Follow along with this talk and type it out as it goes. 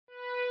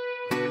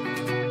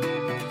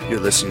You're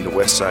listening to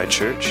Westside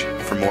Church.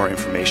 For more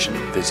information,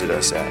 visit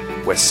us at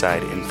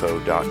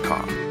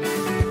westsideinfo.com.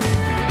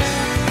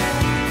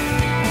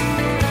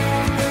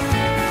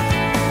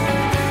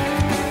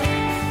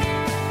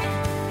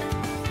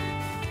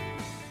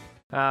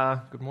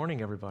 Good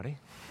morning, everybody.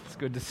 It's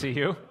good to see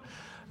you.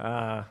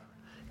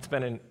 It's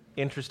been an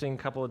interesting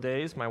couple of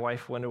days. My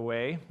wife went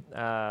away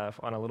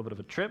on a little bit of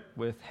a trip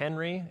with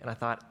Henry, and I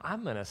thought,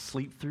 I'm going to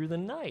sleep through the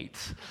night.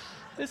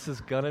 This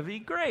is going to be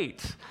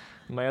great.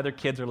 My other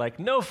kids are like,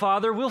 no,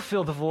 Father, we'll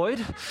fill the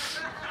void.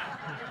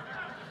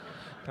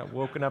 Got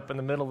woken up in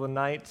the middle of the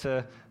night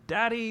to,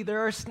 Daddy,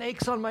 there are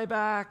snakes on my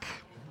back.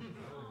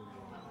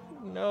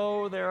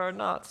 No, there are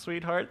not,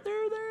 sweetheart.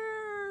 They're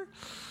there.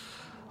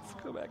 Let's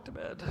go back to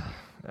bed.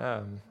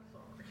 And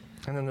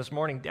then this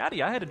morning,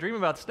 Daddy, I had a dream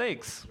about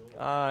snakes.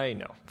 I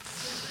know.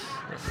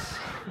 Yes.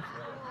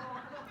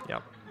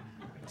 Yep.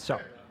 So.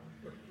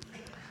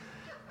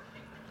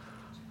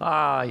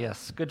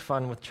 Yes, good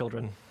fun with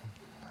children.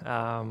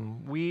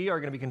 We are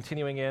going to be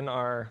continuing in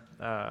our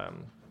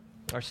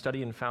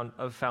study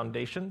of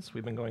foundations.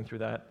 We've been going through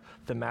that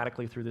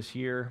thematically through this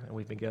year, and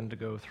we've begun to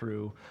go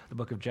through the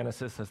book of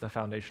Genesis as the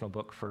foundational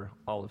book for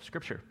all of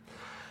Scripture.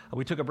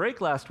 We took a break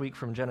last week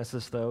from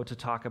Genesis, though, to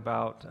talk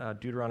about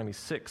Deuteronomy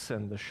 6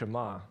 and the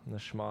Shema. And the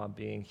Shema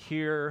being,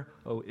 Hear,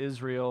 O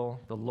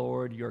Israel, the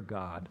Lord your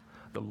God.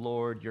 The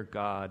Lord your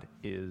God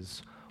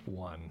is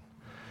one.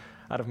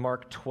 Out of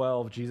Mark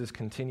 12, Jesus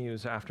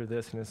continues after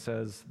this, and it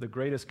says, the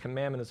greatest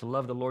commandment is to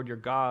love the Lord your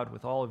God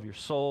with all of your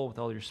soul, with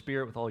all your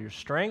spirit, with all your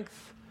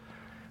strength.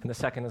 And the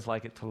second is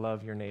like it, to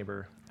love your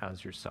neighbor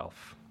as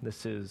yourself.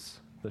 This is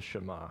the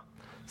Shema.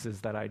 This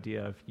is that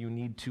idea of you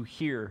need to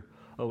hear,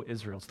 O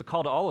Israel. It's the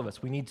call to all of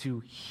us. We need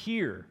to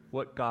hear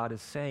what God is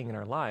saying in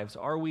our lives.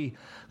 Are we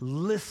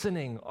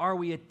listening? Are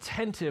we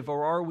attentive?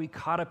 Or are we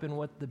caught up in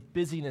what the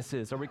busyness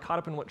is? Are we caught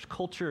up in what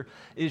culture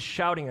is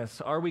shouting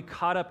us? Are we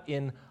caught up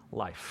in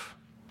life?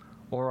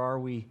 Or are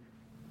we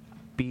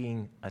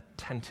being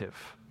attentive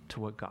to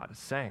what God is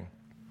saying?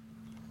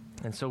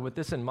 And so with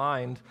this in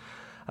mind,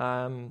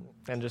 and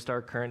just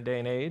our current day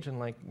and age, and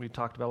like we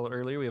talked about a little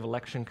earlier, we have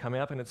election coming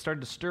up, and it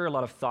started to stir a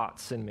lot of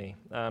thoughts in me,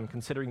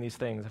 considering these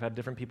things. I've had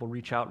different people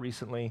reach out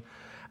recently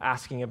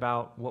asking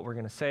about what we're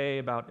going to say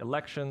about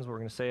elections, what we're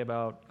going to say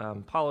about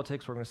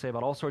politics, what we're going to say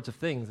about all sorts of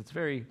things. It's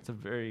a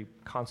very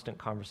constant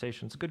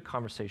conversation. It's a good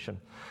conversation,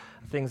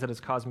 things that has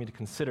caused me to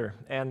consider.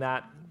 And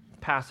that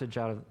passage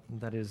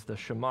that is the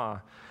Shema,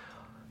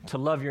 to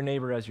love your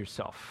neighbor as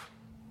yourself.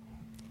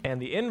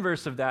 And the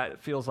inverse of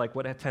that feels like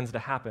what tends to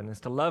happen is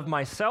to love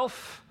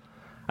myself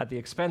at the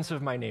expense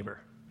of my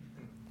neighbor.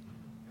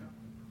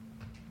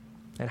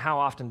 And how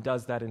often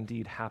does that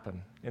indeed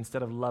happen?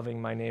 Instead of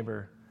loving my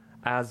neighbor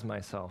as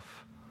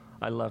myself,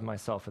 I love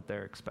myself at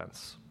their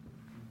expense.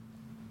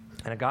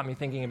 And it got me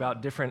thinking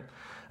about different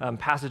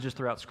passages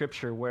throughout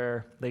Scripture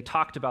where they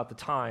talked about the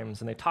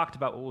times and they talked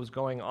about what was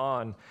going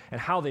on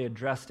and how they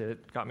addressed it.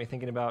 It got me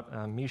thinking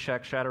about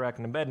Meshach, Shadrach,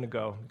 and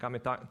Abednego. It got me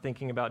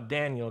thinking about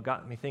Daniel. It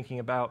got me thinking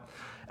about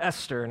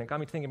Esther. And it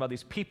got me thinking about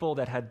these people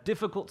that had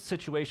difficult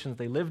situations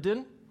they lived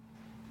in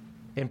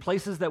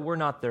places that were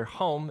not their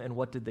home, and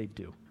what did they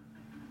do?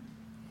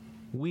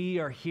 We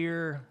are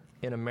here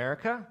in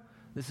America.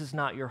 This is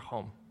not your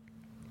home.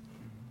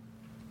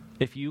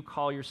 If you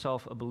call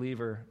yourself a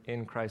believer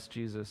in Christ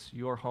Jesus,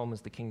 your home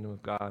is the kingdom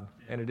of God,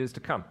 and it is to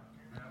come.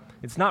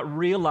 It's not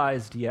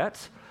realized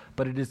yet,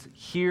 but it is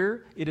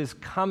here, it is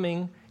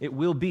coming, it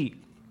will be.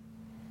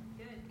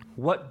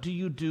 What do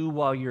you do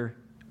while you're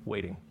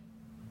waiting?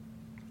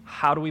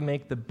 How do we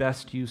make the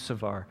best use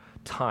of our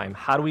time?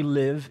 How do we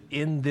live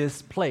in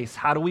this place?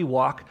 How do we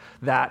walk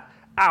that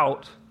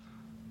out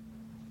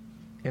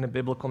in a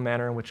biblical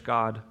manner in which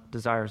God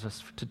desires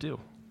us to do?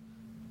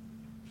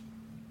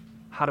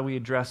 How do we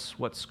address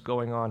what's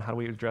going on? How do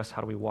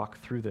we walk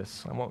through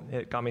this?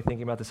 It got me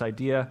thinking about this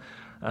idea.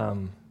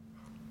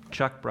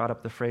 Chuck brought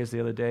up the phrase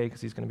the other day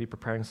because he's going to be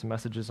preparing some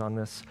messages on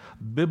this.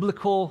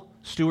 Biblical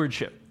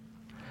stewardship.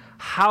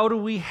 How do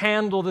we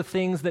handle the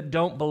things that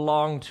don't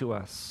belong to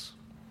us?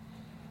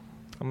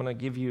 I'm going to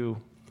give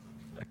you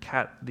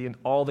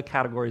all the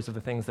categories of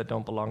the things that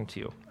don't belong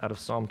to you out of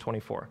Psalm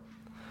 24.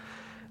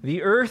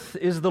 The earth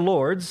is the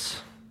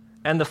Lord's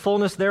and the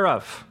fullness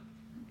thereof,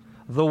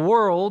 the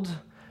world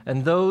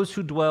and those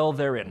who dwell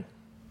therein.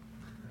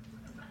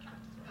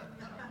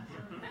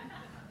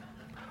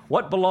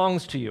 What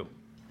belongs to you?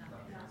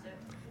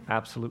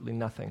 Absolutely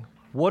nothing.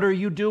 What are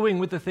you doing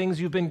with the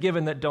things you've been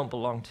given that don't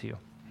belong to you?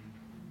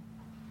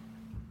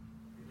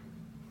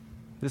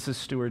 This is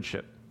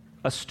stewardship.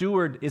 A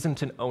steward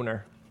isn't an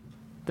owner.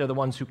 They're the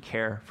ones who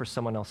care for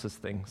someone else's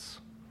things.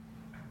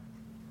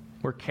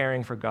 We're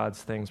caring for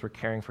God's things. We're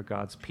caring for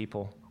God's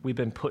people. We've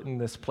been put in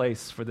this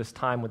place for this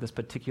time with this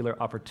particular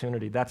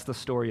opportunity. That's the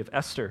story of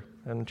Esther.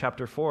 In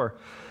chapter 4,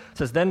 it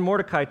says, Then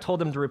Mordecai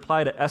told them to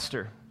reply to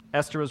Esther.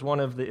 Esther was one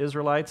of the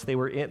Israelites. They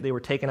were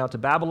taken out to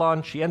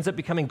Babylon. She ends up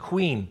becoming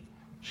queen.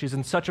 She's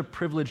in such a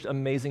privileged,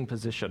 amazing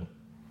position.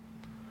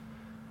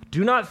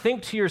 Do not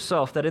think to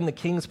yourself that in the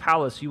king's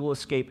palace you will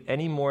escape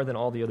any more than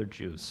all the other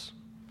Jews.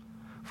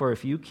 For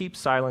if you keep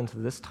silent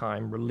this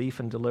time, relief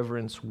and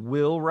deliverance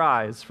will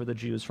rise for the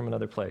Jews from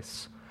another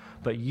place.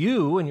 But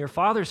you and your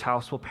father's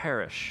house will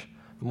perish.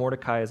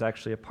 Mordecai is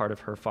actually a part of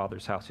her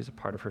father's house. He's a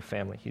part of her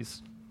family.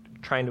 He's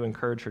trying to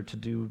encourage her to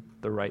do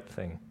the right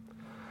thing.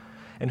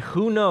 And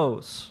who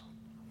knows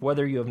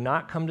whether you have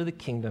not come to the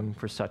kingdom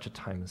for such a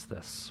time as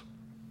this.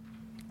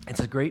 It's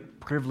a great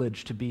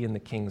privilege to be in the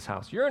king's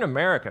house. You're in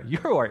America.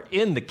 You are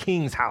in the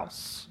king's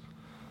house.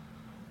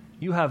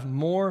 You have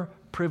more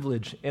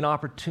privilege and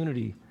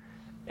opportunity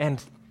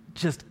and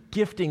just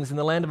giftings in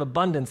the land of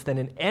abundance than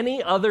in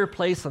any other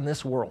place on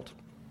this world.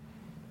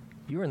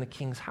 You're in the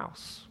king's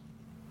house.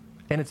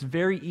 And it's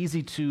very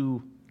easy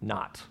to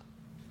not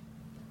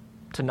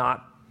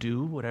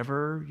do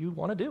whatever you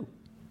want to do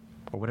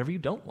or whatever you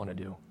don't want to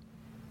do.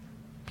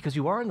 Because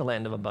you are in the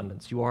land of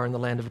abundance. You are in the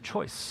land of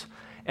choice.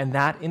 And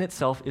that in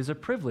itself is a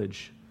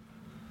privilege.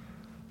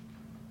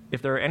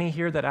 If there are any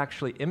here that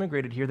actually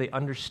immigrated here, they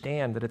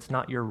understand that it's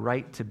not your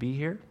right to be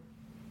here.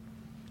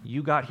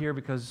 You got here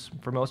because,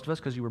 for most of us,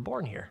 because you were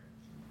born here.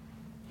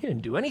 You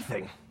didn't do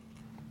anything.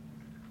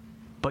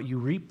 But you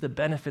reap the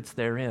benefits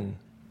therein.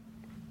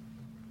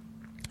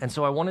 And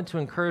so I wanted to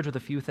encourage with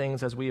a few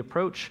things as we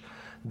approach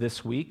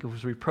this week,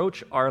 as we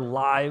approach our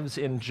lives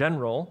in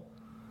general,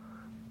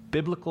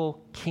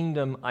 biblical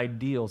kingdom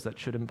ideals that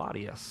should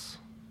embody us.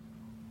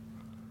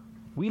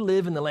 We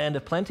live in the land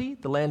of plenty,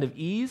 the land of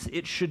ease.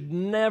 It should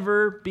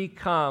never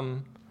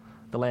become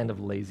the land of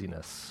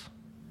laziness.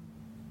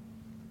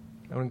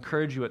 I would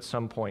encourage you at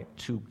some point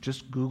to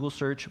just Google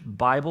search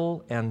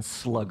Bible and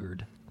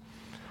sluggard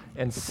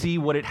and see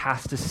what it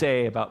has to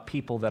say about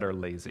people that are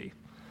lazy.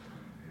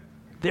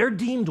 They're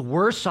deemed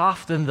worse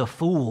off than the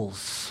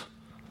fools.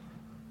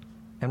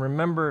 And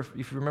remember,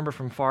 if you remember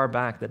from far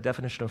back, that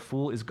definition of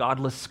fool is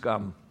godless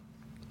scum.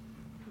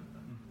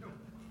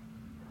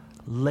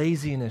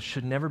 Laziness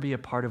should never be a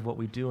part of what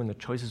we do and the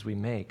choices we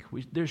make.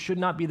 There should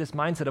not be this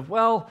mindset of,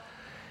 well,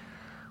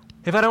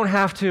 if I don't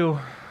have to,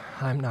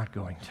 I'm not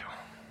going to.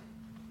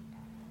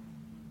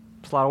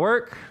 It's a lot of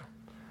work.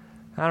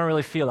 I don't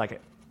really feel like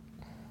it.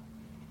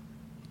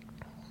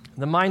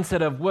 The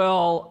mindset of,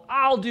 well,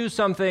 I'll do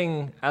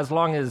something as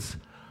long as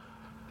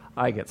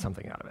I get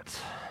something out of it.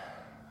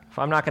 If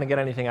I'm not going to get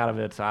anything out of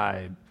it,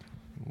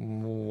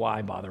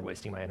 why bother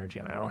wasting my energy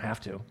on it? I don't have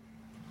to.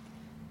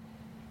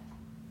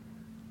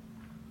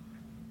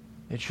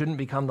 It shouldn't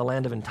become the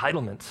land of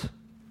entitlement.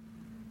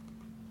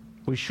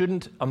 We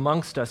shouldn't,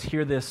 amongst us,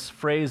 hear this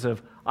phrase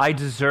of, I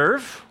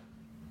deserve,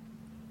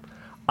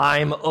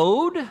 I'm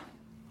owed,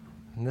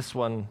 and this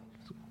one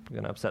is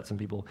going to upset some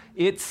people,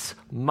 it's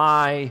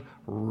my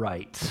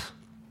right.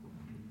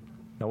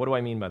 Now, what do I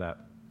mean by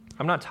that?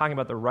 I'm not talking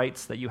about the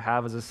rights that you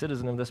have as a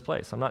citizen of this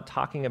place. I'm not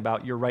talking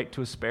about your right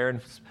to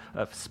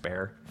a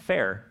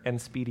fair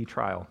and speedy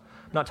trial.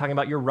 I'm not talking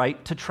about your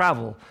right to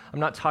travel.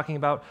 I'm not talking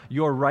about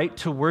your right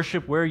to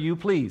worship where you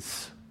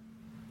please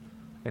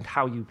and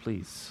how you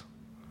please.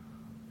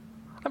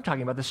 I'm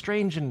talking about the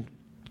strange and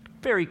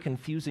very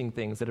confusing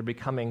things that are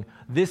becoming,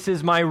 this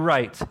is my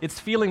right.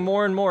 It's feeling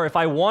more and more, if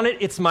I want it,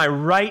 it's my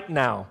right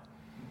now.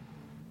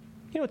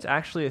 You know, it's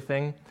actually a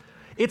thing.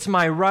 It's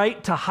my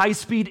right to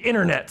high-speed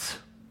internet.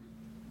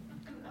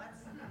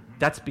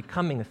 That's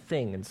becoming a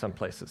thing in some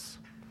places.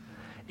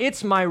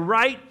 It's my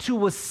right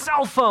to a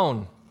cell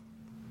phone.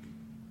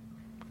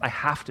 I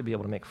have to be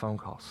able to make phone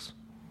calls.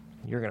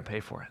 You're going to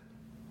pay for it.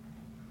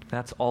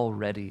 That's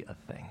already a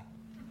thing.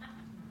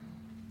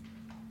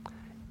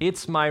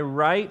 It's my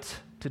right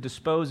to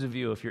dispose of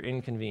you if you're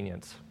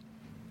inconvenient,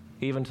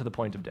 even to the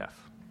point of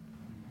death.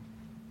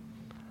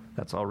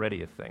 That's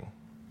already a thing.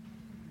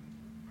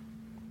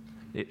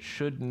 It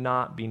should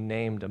not be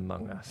named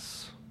among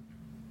us.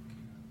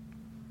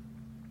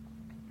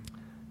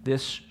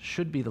 This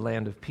should be the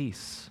land of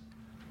peace.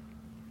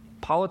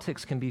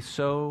 Politics can be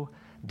so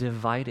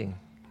dividing,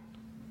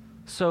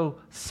 so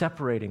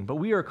separating, but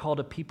we are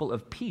called a people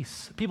of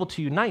peace, people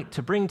to unite,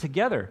 to bring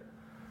together.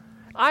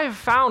 I have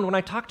found when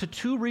I talk to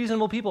two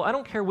reasonable people, I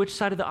don't care which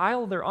side of the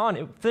aisle they're on,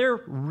 if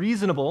they're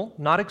reasonable,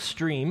 not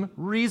extreme,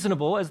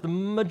 reasonable as the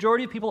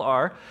majority of people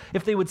are,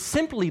 if they would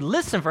simply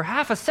listen for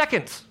half a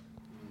second,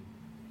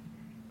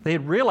 they'd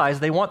realize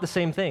they want the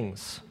same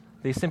things.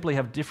 They simply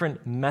have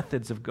different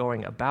methods of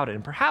going about it.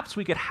 And perhaps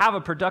we could have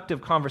a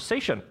productive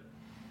conversation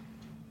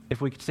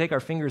if we could take our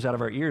fingers out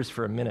of our ears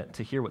for a minute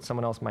to hear what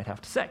someone else might have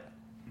to say.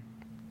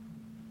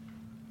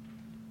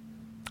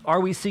 Are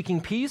we seeking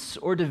peace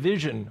or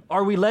division?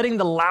 Are we letting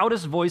the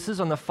loudest voices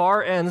on the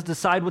far ends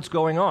decide what's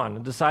going on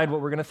and decide what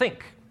we're going to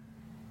think?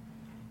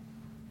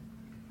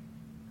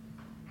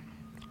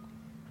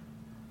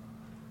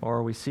 Or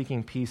are we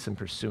seeking peace and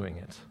pursuing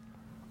it?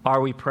 Are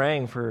we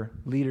praying for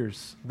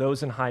leaders,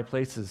 those in high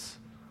places,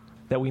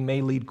 that we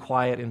may lead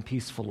quiet and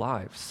peaceful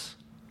lives?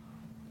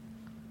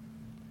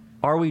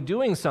 Are we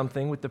doing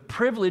something with the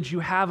privilege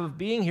you have of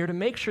being here to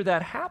make sure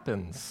that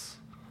happens?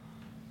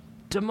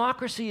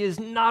 Democracy is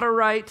not a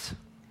right.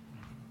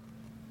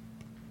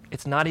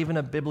 It's not even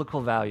a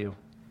biblical value.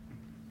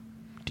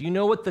 Do you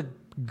know what the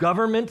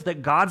government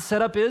that God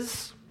set up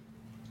is?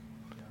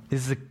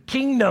 It's a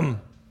kingdom.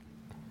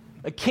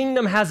 A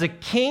kingdom has a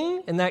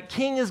king, and that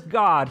king is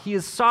God. He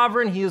is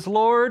sovereign. He is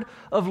Lord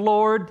of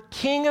lords,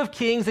 King of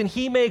kings, and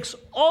he makes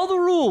all the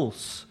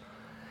rules,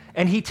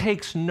 and he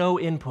takes no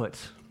input.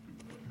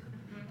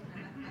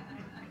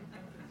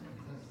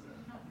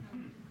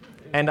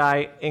 And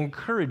I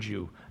encourage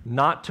you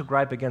not to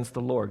gripe against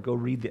the Lord. Go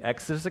read the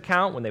Exodus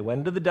account. When they went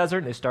into the desert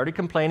and they started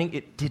complaining,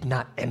 it did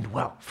not end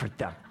well for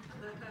them.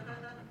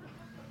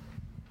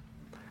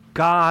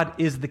 God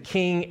is the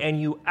king,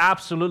 and you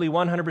absolutely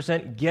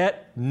 100%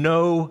 get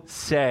no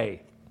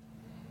say.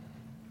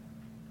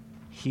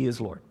 He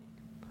is Lord.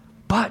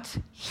 But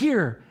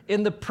here,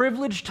 in the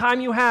privileged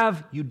time you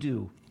have, you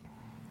do.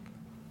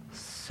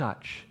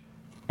 Such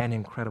an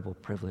incredible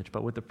privilege.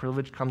 But with the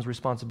privilege comes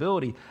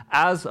responsibility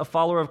as a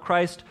follower of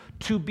Christ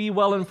to be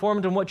well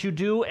informed in what you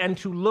do and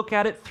to look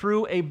at it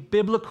through a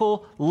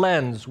biblical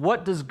lens.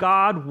 What does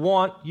God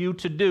want you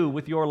to do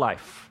with your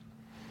life?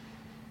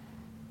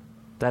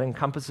 That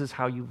encompasses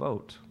how you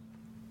vote.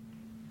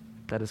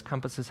 That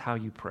encompasses how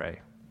you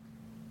pray.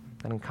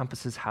 That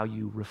encompasses how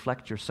you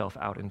reflect yourself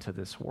out into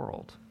this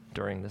world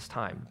during this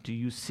time. Do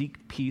you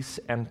seek peace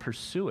and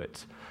pursue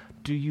it?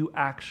 Do you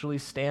actually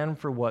stand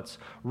for what's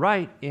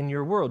right in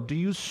your world? Do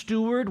you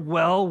steward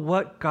well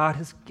what God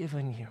has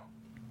given you?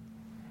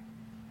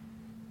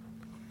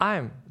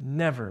 I'm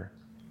never,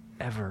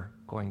 ever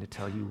going to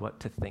tell you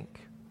what to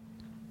think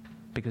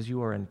because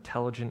you are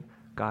intelligent,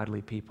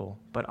 godly people,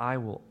 but I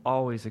will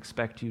always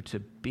expect you to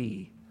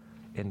be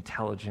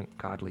intelligent,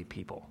 godly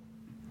people.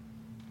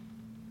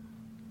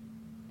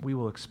 We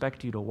will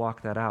expect you to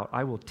walk that out.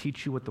 I will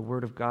teach you what the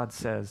Word of God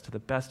says to the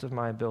best of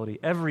my ability.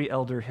 Every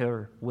elder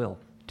here will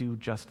do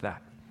just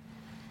that.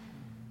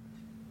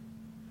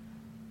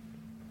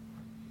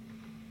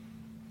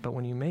 But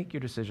when you make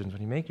your decisions,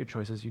 when you make your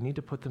choices, you need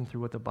to put them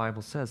through what the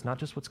Bible says, not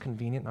just what's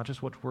convenient, not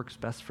just what works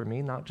best for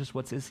me, not just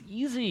what's as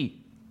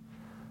easy.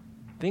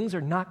 Things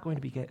are not going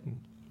to be getting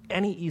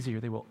any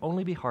easier. They will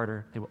only be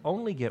harder. They will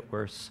only get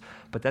worse.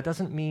 But that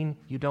doesn't mean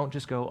you don't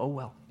just go, oh,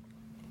 well.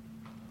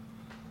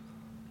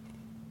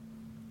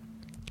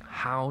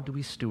 How do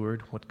we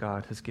steward what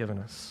God has given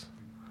us?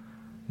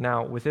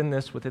 Now, within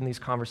these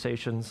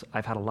conversations,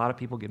 I've had a lot of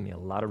people give me a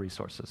lot of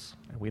resources.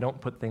 We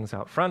don't put things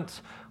out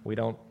front. We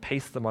don't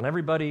paste them on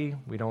everybody.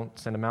 We don't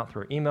send them out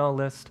through our email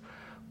list.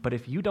 But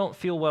if you don't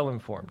feel well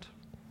informed,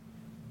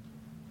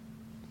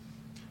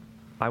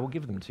 I will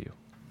give them to you.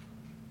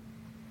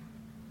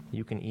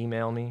 You can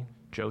email me,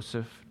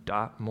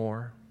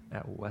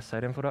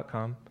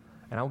 joseph.moore@westsideinfo.com,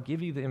 and I'll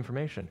give you the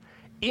information.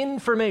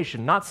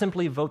 Information, not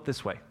simply vote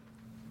this way.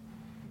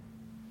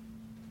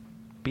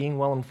 Being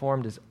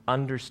well-informed is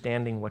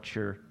understanding what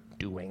you're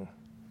doing.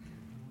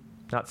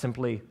 Not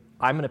simply,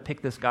 I'm going to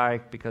pick this guy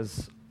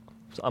because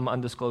some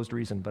undisclosed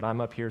reason, but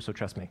I'm up here, so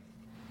trust me.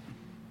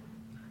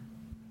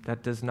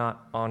 That does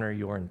not honor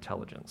your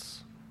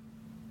intelligence.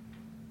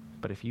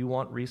 But if you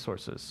want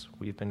resources,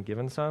 we've been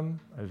given some,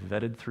 I've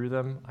vetted through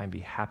them, I'd be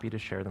happy to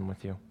share them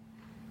with you.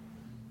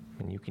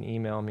 And you can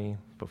email me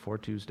before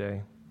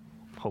Tuesday,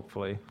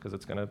 hopefully, because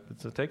it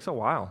takes a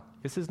while.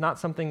 This is not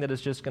something that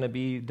is just going to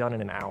be done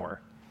in an hour.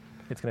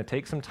 It's going to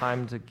take some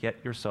time to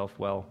get yourself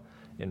well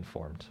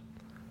informed.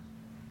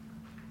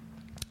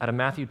 Out of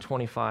Matthew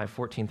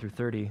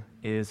 25:14-30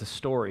 is a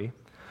story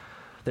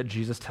that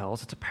Jesus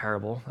tells. It's a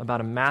parable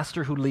about a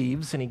master who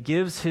leaves, and he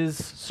gives his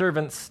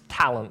servants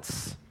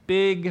talents,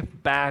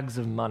 big bags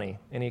of money,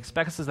 and he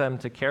expects them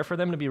to care for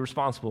them, to be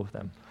responsible with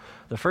them.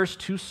 The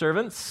first two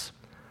servants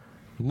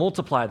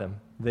multiply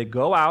them. They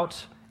go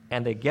out,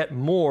 and they get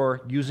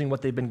more using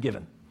what they've been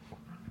given.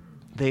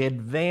 They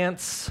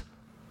advance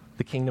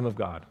the kingdom of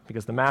God,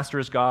 because the master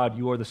is God,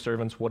 you are the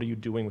servants, what are you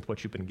doing with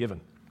what you've been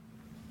given?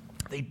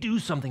 They do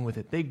something with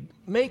it. They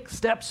make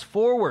steps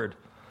forward.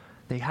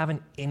 They have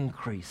an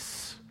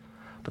increase.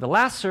 But the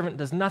last servant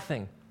does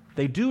nothing.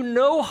 They do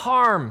no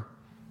harm.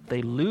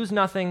 They lose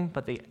nothing,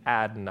 but they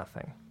add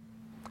nothing.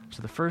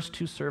 So the first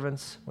two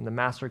servants, when the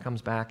master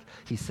comes back,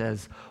 he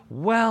says,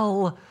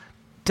 well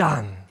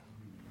done,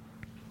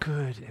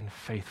 good and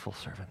faithful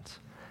servant.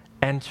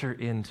 Enter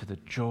into the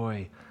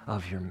joy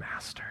of your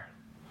master.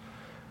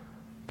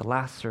 The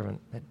last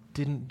servant that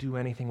didn't do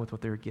anything with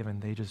what they were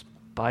given, they just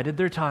bided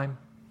their time,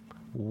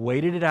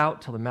 waited it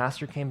out till the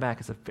master came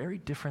back, is a very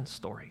different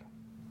story.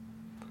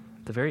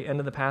 At the very end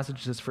of the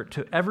passage says, for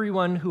to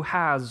everyone who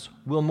has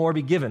will more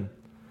be given,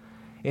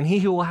 and he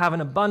who will have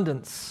an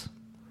abundance.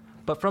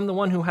 But from the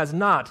one who has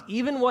not,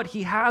 even what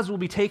he has will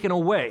be taken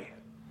away.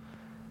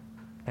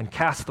 And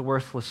cast the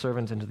worthless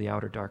servant into the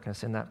outer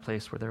darkness, in that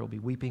place where there will be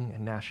weeping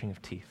and gnashing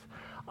of teeth.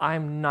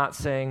 I'm not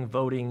saying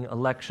voting,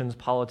 elections,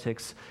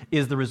 politics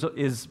is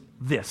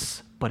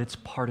this, but it's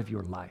part of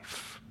your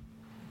life.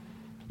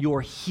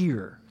 You're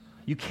here.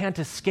 You can't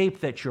escape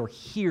that you're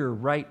here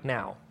right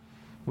now.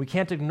 We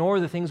can't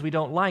ignore the things we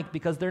don't like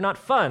because they're not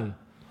fun.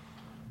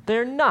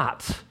 They're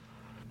not.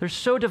 They're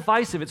so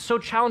divisive. It's so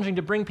challenging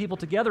to bring people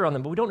together on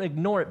them, but we don't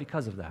ignore it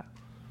because of that.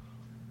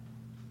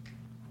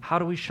 How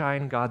do we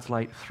shine God's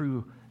light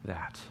through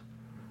that?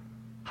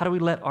 How do we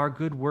let our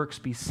good works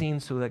be seen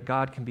so that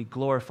God can be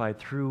glorified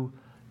through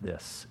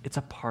this. It's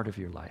a part of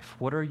your life.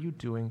 What are you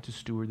doing to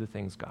steward the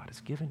things God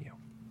has given you?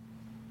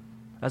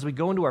 As we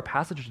go into our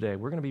passage today,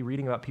 we're going to be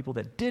reading about people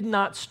that did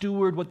not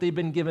steward what they've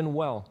been given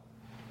well.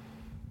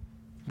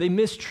 They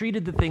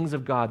mistreated the things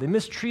of God. They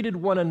mistreated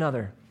one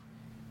another.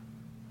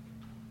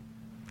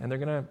 And they're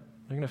going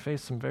to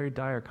face some very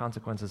dire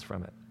consequences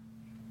from it.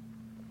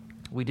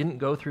 We didn't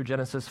go through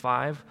Genesis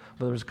 5,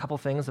 but there's a couple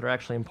things that are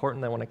actually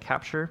important that I want to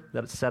capture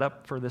that it's set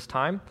up for this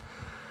time.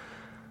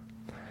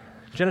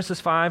 Genesis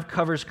 5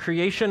 covers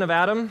creation of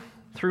Adam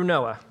through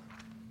Noah.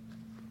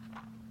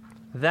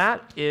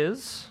 That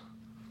is,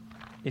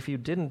 if you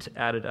didn't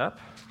add it up,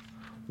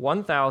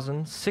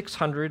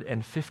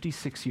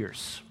 1,656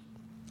 years.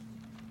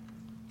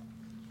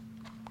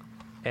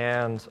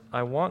 And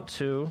I want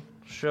to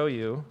show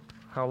you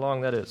how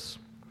long that is.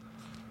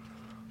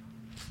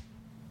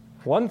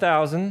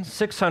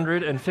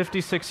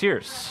 1,656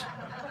 years.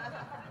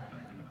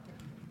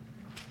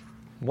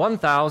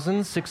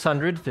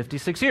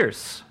 1,656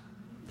 years.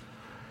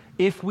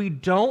 If we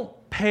don't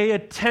pay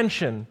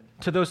attention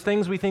to those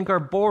things we think are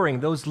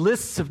boring, those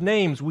lists of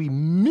names, we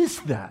miss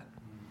that.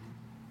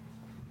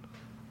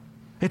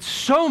 It's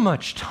so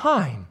much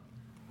time.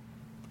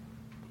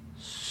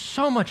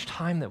 So much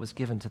time that was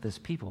given to this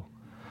people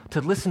to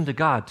listen to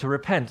God, to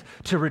repent,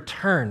 to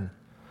return,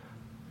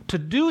 to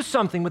do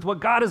something with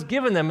what God has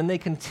given them, and they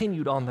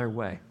continued on their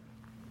way.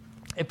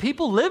 And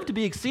people lived to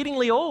be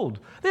exceedingly old.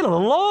 They had a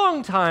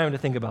long time to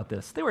think about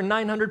this. They were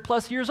 900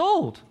 plus years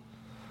old.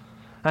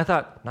 I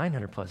thought,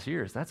 900 plus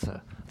years, that's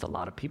a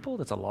lot of people.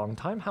 That's a long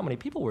time. How many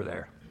people were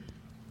there?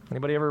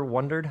 Anybody ever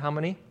wondered how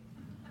many?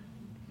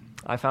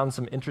 I found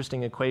some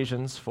interesting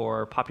equations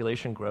for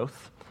population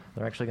growth.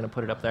 They're actually going to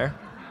put it up there.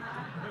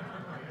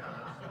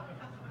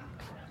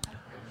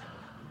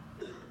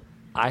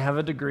 I have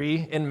a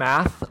degree in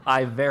math.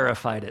 I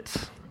verified it.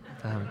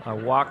 I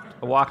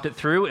walked it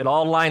through. It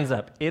all lines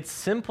up. It's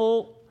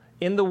simple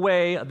in the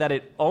way that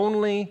it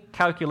only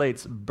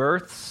calculates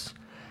births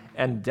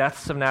and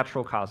deaths of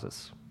natural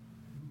causes.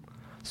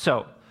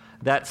 So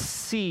that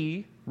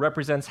C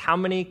represents how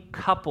many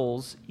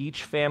couples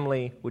each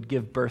family would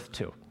give birth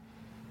to.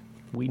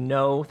 We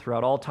know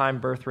throughout all time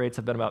birth rates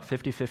have been about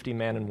 50-50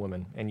 man and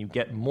woman, and you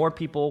get more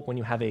people when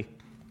you have a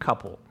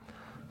couple.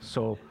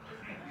 So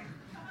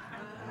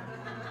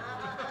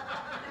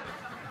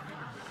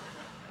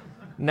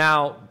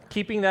now,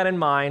 keeping that in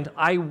mind,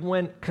 I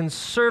went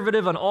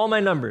conservative on all my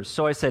numbers.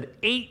 So I said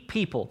 8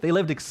 people. They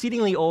lived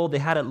exceedingly old. They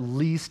had at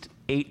least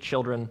 8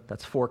 children.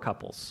 That's 4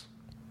 couples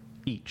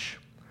each.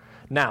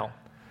 Now,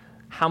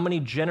 how many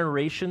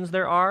generations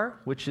there are,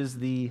 which is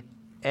the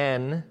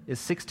N, is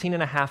 16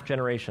 and a half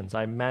generations.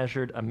 I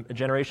measured a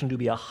generation to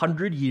be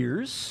 100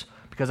 years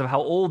because of how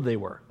old they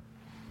were.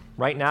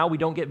 Right now, we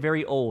don't get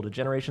very old. A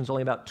generation is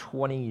only about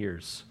 20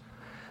 years.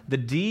 The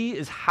D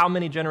is how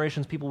many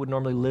generations people would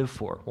normally live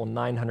for. Well,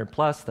 900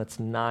 plus, that's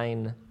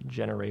 9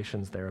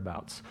 generations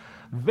thereabouts.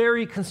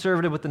 Very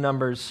conservative with the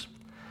numbers.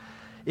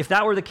 If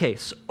that were the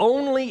case,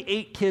 only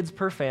 8 kids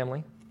per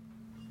family,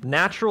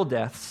 natural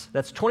deaths,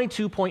 that's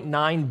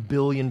 22.9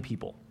 billion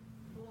people.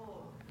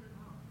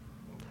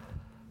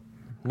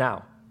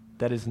 Now,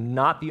 that is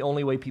not the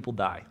only way people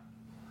die.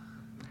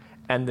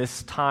 And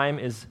this time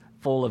is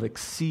full of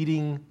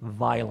exceeding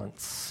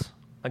violence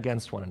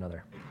against one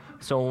another.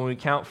 So when we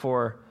count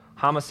for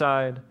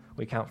homicide,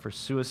 we count for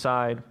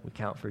suicide, we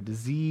count for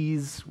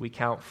disease, we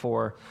count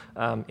for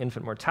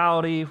infant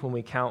mortality, when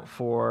we count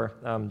for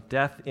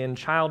death in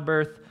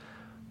childbirth,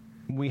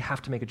 we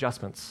have to make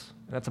adjustments.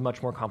 And that's a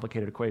much more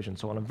complicated equation.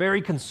 So on a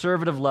very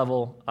conservative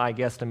level, I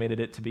guesstimated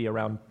it to be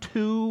around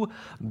 2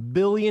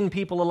 billion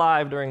people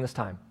alive during this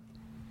time.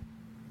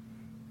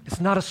 It's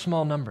not a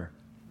small number.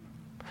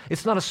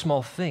 It's not a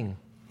small thing.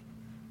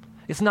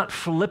 It's not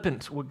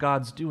flippant what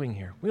God's doing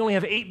here. We only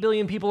have 8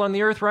 billion people on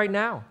the earth right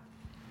now.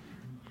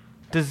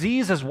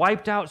 Disease has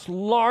wiped out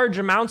large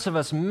amounts of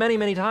us many,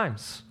 many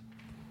times.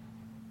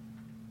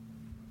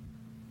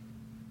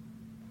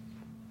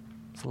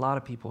 It's a lot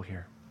of people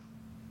here.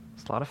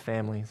 It's a lot of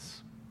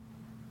families.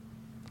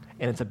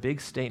 And it's a big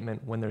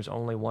statement when there's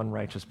only one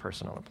righteous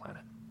person on the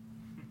planet.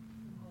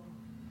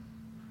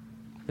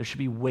 There should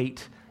be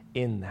weight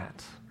in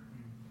that.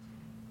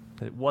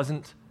 That it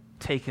wasn't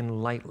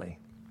taken lightly.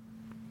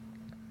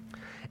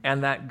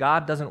 And that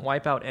God doesn't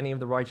wipe out any of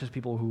the righteous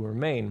people who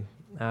remain.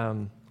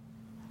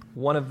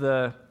 One of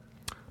the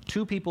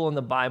 2 people in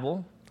the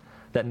Bible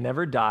that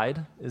never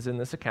died is in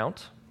this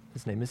account.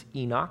 His name is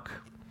Enoch.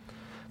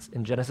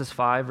 In Genesis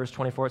 5, verse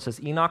 24, it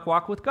says, Enoch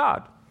walked with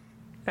God,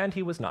 and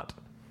he was not,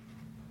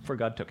 for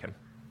God took him.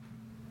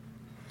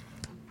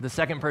 The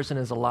second person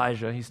is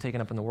Elijah. He's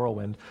taken up in the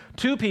whirlwind.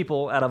 2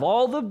 people out of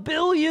all the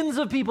billions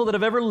of people that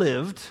have ever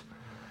lived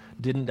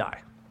didn't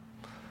die.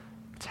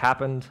 It's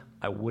happened.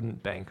 I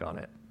wouldn't bank on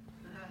it.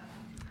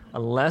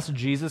 Unless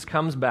Jesus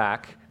comes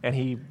back and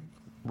he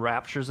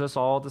raptures us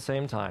all at the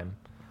same time,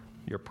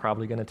 you're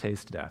probably going to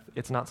taste death.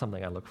 It's not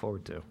something I look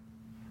forward to.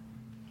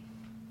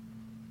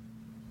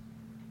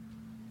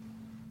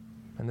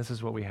 And this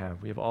is what we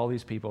have. We have all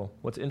these people.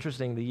 What's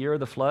interesting, the year of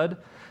the flood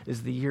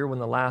is the year when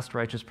the last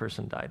righteous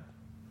person died.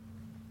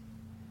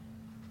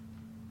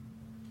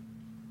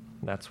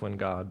 That's when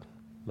God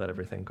let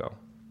everything go.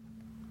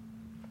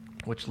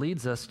 Which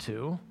leads us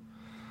to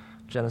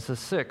Genesis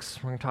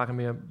 6. We're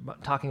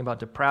talking about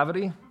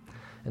depravity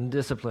and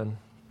discipline.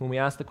 When we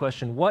ask the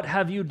question, what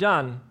have you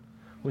done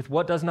with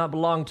what does not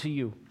belong to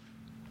you?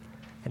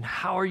 And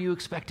how are you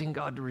expecting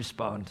God to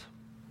respond?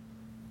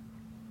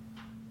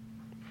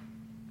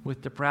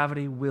 With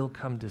depravity will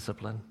come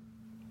discipline.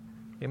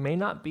 It may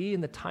not be in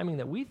the timing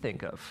that we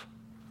think of,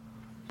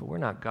 but we're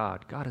not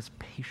God. God is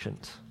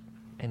patient,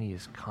 and he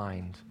is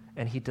kind,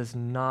 and he does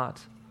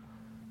not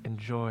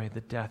enjoy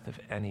the death of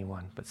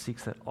anyone, but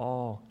seeks that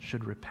all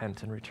should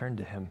repent and return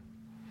to him.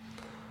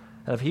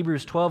 Out of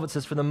Hebrews 12, it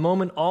says, for the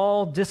moment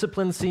all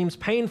discipline seems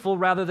painful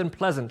rather than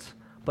pleasant,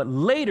 but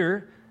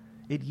later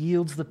it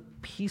yields the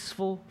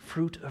peaceful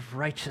fruit of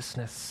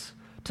righteousness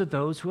to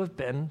those who have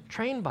been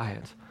trained by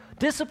it.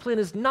 Discipline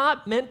is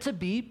not meant to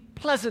be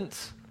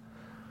pleasant.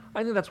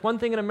 I think that's one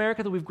thing in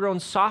America that we've grown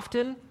soft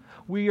in.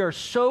 We are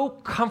so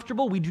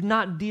comfortable, we do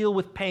not deal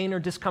with pain or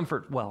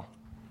discomfort well.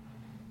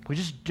 We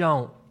just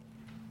don't.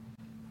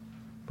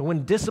 But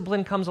when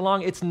discipline comes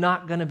along, it's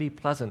not going to be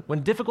pleasant.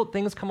 When difficult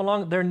things come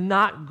along, they're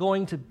not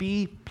going to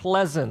be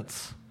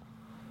pleasant.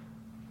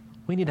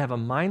 We need to have a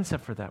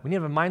mindset for that. We need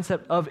to have a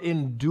mindset of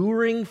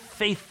enduring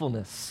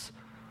faithfulness.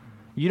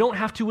 You don't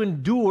have to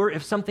endure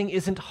if something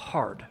isn't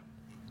hard.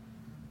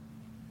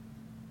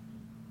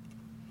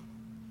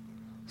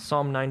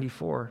 Psalm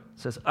 94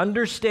 says,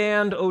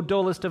 understand, O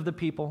dullest of the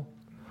people.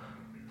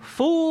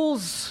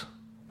 Fools,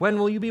 when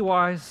will you be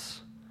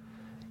wise?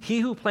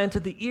 He who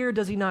planted the ear,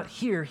 does he not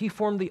hear? He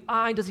formed the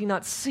eye, does he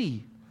not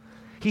see?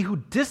 He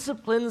who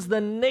disciplines the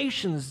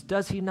nations,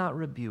 does he not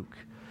rebuke?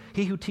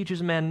 He who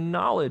teaches man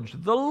knowledge,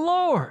 the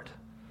Lord,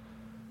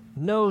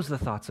 knows the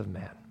thoughts of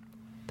man,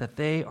 that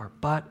they are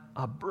but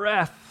a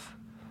breath.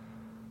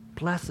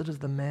 Blessed is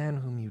the man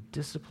whom you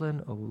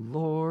discipline, O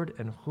Lord,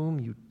 and whom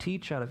you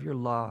teach out of your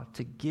law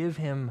to give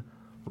him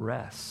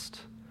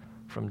rest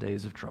from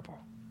days of trouble,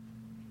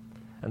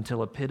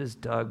 until a pit is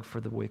dug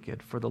for the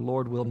wicked. For the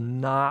Lord will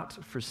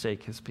not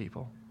forsake his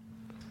people.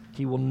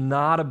 He will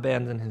not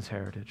abandon his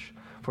heritage.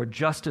 For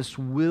justice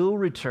will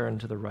return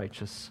to the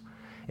righteous,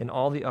 and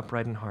all the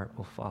upright in heart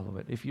will follow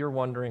it. If you're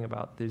wondering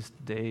about these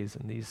days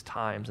and these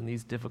times and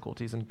these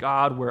difficulties, and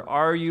God, where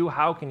are you?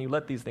 How can you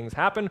let these things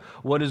happen?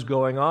 What is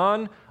going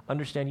on?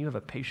 Understand you have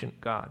a patient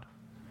God,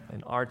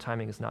 and our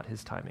timing is not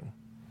his timing.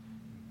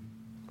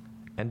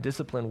 And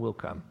discipline will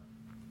come.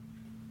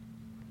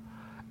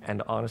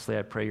 And honestly,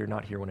 I pray you're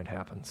not here when it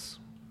happens.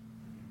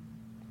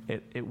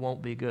 It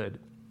won't be good.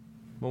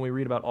 When we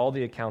read about all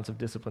the accounts of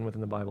discipline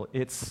within the Bible,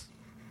 it's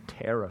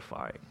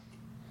terrifying.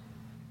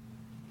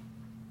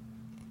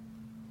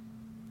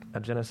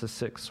 At Genesis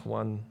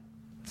 6:1,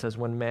 it says,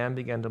 when man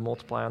began to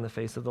multiply on the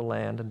face of the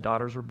land and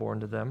daughters were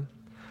born to them,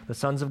 the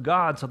sons of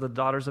God saw the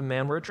daughters of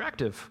man were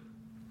attractive,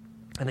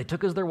 and they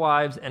took as their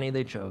wives any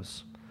they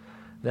chose.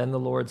 Then the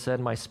Lord said,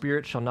 my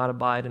spirit shall not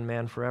abide in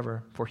man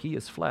forever, for he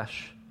is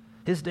flesh.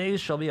 His days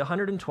shall be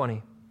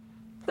 120.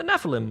 The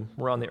Nephilim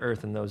were on the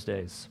earth in those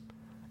days,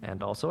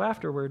 and also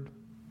afterward.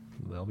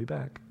 They'll be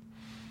back.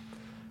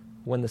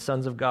 When the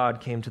sons of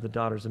God came to the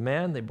daughters of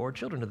man, they bore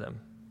children to them.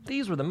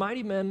 These were the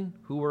mighty men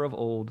who were of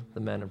old, the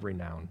men of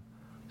renown.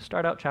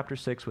 Start out chapter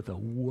 6 with a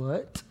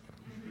what?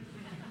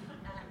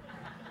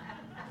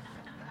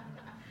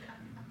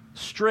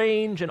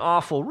 Strange and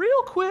awful,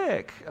 real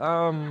quick.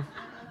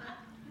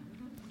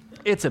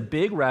 It's a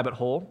big rabbit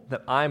hole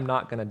that I'm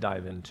not going to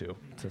dive into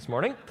this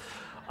morning.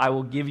 I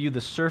will give you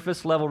the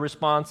surface level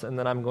response, and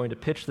then I'm going to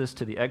pitch this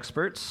to the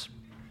experts.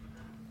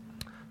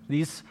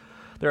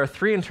 There are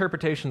three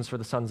interpretations for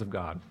the sons of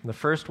God. The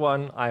first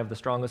one, I have the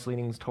strongest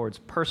leanings towards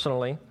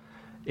personally,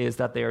 is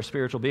that they are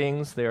spiritual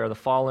beings. They are the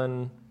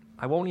fallen,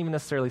 I won't even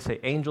necessarily say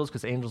angels,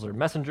 because angels are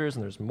messengers,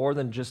 and there's more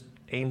than just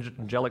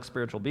angelic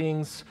spiritual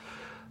beings.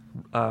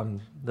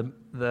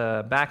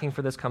 The backing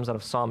for this comes out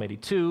of Psalm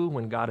 82,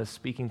 when God is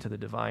speaking to the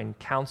divine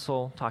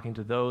council, talking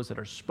to those that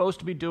are supposed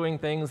to be doing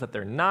things that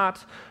they're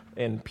not.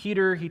 In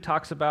Peter, he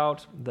talks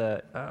about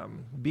the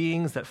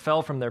beings that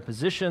fell from their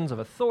positions of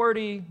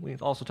authority. We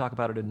also talk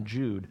about it in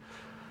Jude.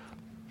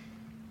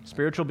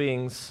 Spiritual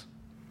beings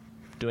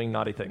doing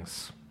naughty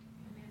things.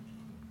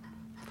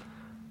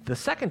 The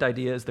second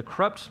idea is the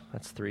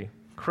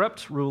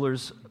corrupt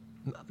rulers,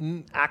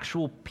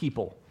 actual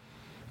people.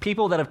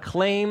 People that have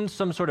claimed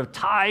some sort of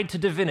tie to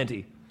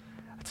divinity.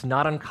 It's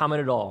not uncommon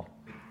at all.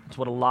 It's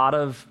what a lot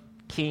of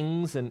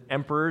kings and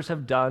emperors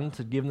have done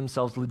to give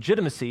themselves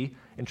legitimacy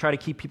and try to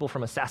keep people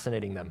from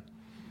assassinating them.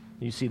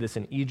 You see this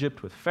in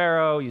Egypt with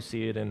Pharaoh. You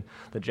see it in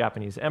the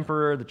Japanese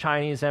emperor, the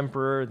Chinese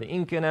emperor, the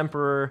Incan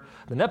emperor,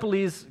 the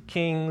Nepalese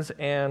kings,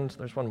 and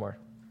there's one more.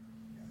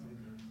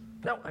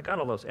 No, I got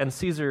all those. And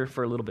Caesar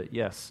for a little bit,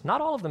 yes.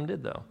 Not all of them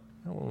did, though.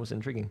 That one was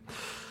intriguing.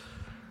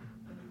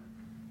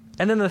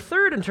 And then the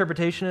third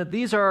interpretation,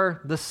 these are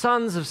the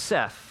sons of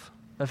Seth.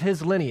 of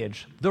his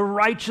lineage, the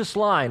righteous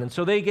line. And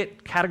so they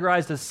get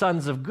categorized as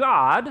sons of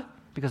God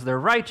because they're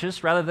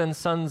righteous rather than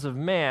sons of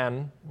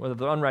man, or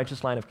the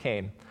unrighteous line of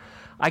Cain.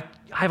 I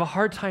have a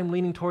hard time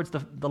leaning towards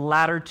the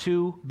latter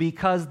two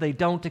because they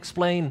don't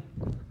explain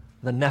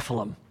the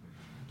Nephilim.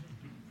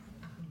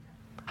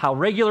 How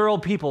regular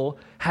old people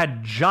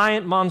had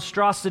giant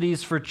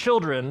monstrosities for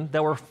children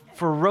that were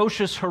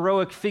ferocious,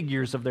 heroic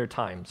figures of their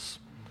times.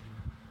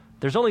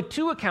 There's only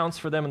two accounts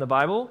for them in the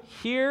Bible,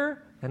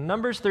 here and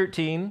Numbers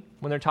 13,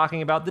 when they're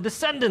talking about the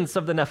descendants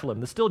of the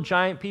Nephilim, the still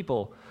giant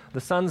people,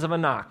 the sons of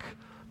Anak,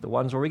 the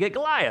ones where we get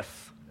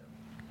Goliath.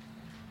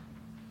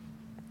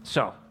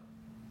 So,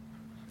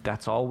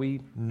 that's all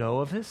we know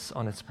of this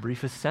on its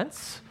briefest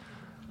sense.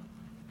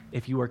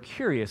 If you are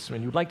curious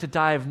and you'd like to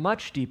dive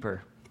much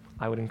deeper,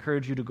 I would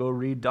encourage you to go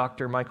read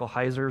Dr. Michael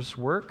Heiser's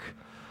work.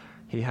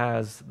 He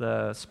has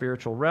the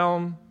spiritual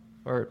realm,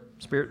 or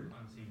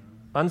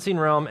unseen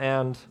realm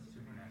and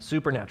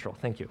supernatural.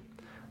 Thank you.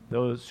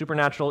 Though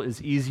supernatural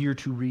is easier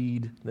to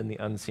read than the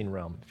unseen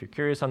realm. If you're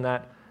curious on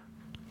that,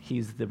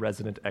 he's the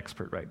resident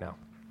expert right now.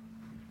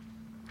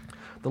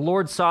 The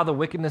Lord saw the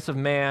wickedness of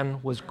man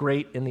was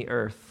great in the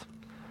earth,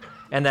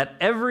 and that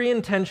every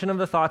intention of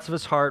the thoughts of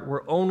his heart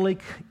were only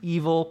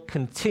evil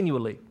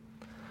continually.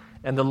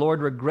 And the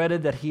Lord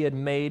regretted that he had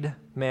made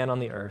man on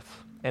the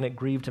earth, and it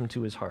grieved him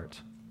to his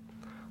heart.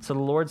 So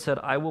the Lord said,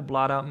 I will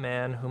blot out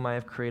man whom I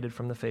have created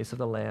from the face of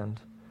the land,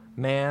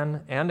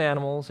 man and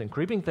animals and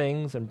creeping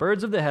things and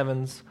birds of the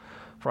heavens,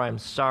 for I am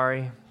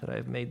sorry that I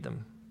have made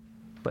them.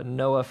 But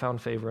Noah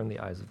found favor in the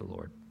eyes of the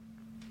Lord.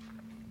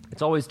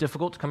 It's always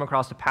difficult to come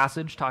across a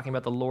passage talking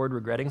about the Lord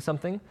regretting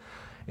something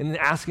and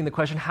asking the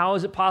question, how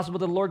is it possible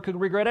that the Lord could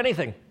regret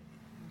anything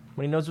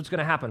when he knows what's going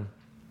to happen?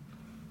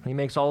 He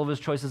makes all of his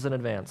choices in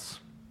advance.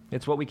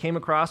 It's what we came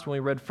across when we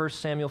read 1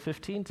 Samuel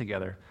 15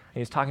 together.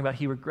 And he's talking about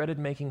he regretted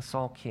making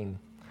Saul king.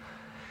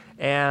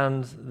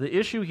 And the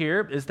issue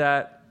here is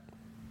that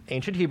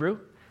ancient Hebrew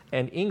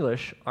and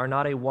English are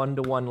not a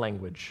one-to-one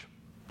language.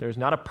 There's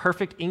not a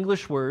perfect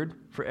English word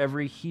for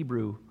every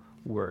Hebrew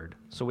word.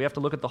 So we have to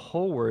look at the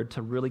whole word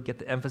to really get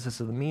the emphasis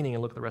of the meaning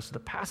and look at the rest of the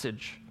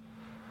passage.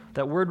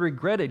 That word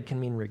regretted can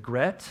mean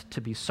regret, to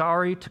be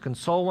sorry, to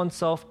console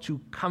oneself, to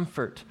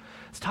comfort.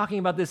 It's talking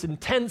about this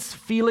intense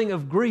feeling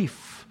of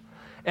grief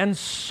and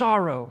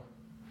sorrow.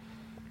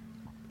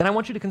 And I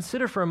want you to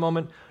consider for a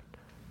moment,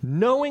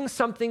 knowing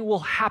something will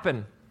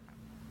happen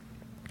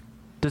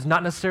does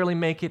not necessarily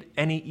make it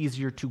any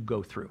easier to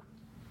go through.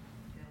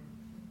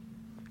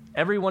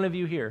 Every one of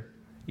you here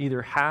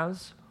either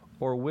has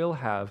or will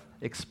have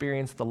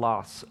experienced the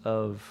loss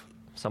of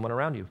someone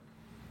around you.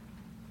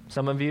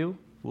 Some of you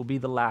will be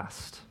the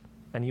last,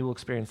 and you will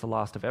experience the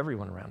loss of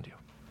everyone around you.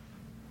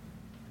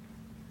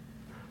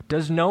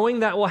 Does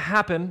knowing that will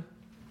happen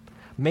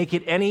make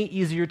it any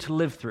easier to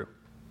live through?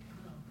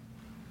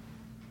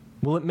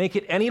 Will it make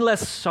it any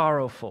less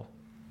sorrowful,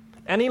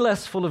 any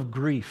less full of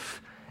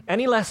grief,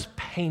 any less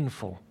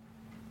painful,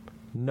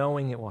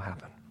 knowing it will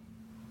happen?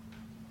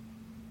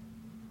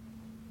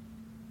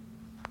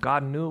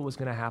 God knew it was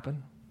going to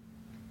happen.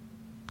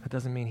 That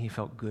doesn't mean he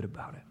felt good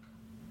about it.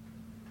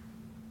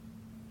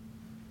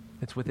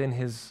 It's within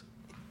his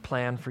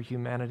plan for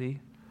humanity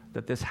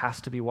that this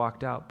has to be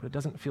walked out, but it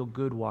doesn't feel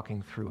good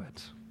walking through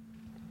it.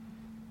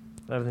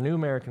 Out of the New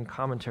American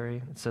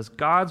Commentary, it says,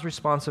 God's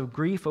response of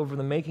grief over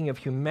the making of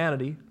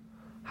humanity,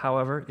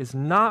 however, is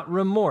not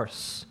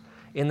remorse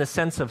in the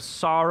sense of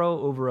sorrow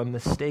over a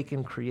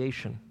mistaken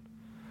creation.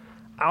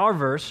 Our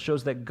verse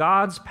shows that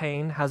God's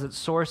pain has its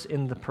source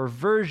in the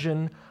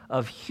perversion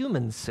of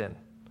human sin.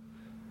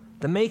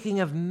 The making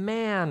of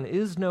man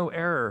is no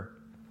error.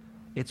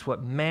 It's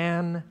what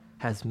man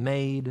has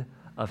made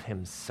of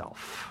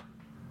himself.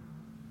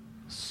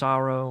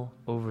 Sorrow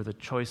over the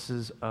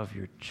choices of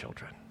your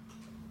children.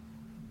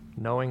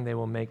 Knowing they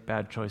will make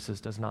bad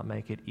choices does not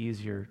make it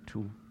easier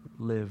to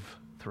live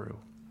through.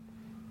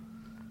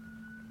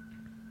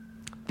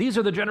 These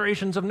are the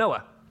generations of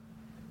Noah.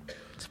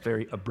 It's a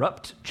very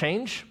abrupt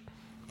change,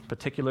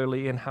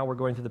 particularly in how we're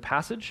going through the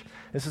passage.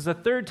 This is the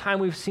third time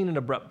we've seen an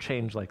abrupt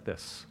change like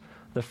this.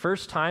 The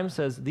first time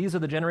says, these are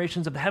the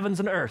generations of the heavens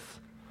and earth.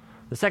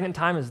 The second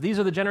time is, these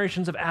are the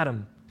generations of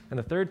Adam. And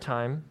the third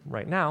time,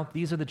 right now,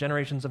 these are the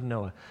generations of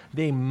Noah.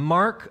 They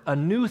mark a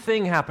new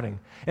thing happening,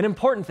 an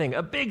important thing,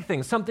 a big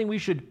thing, something we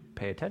should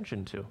pay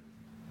attention to.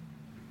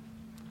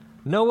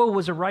 Noah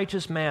was a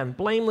righteous man,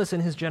 blameless in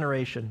his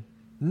generation.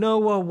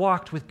 Noah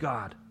walked with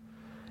God.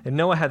 And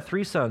Noah had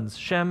 3 sons,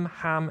 Shem,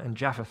 Ham, and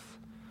Japheth.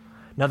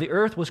 Now the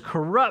earth was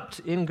corrupt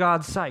in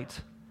God's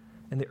sight,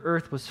 and the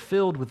earth was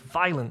filled with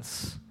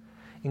violence.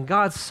 And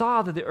God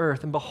saw that the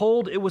earth, and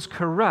behold, it was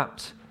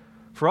corrupt,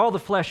 for all the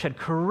flesh had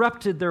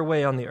corrupted their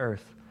way on the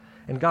earth.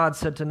 And God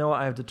said to Noah,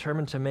 I have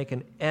determined to make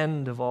an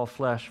end of all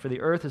flesh, for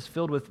the earth is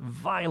filled with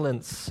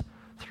violence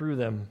through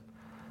them.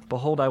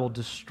 Behold, I will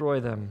destroy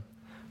them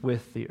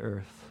with the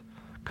earth.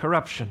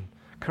 Corruption,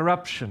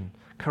 corruption,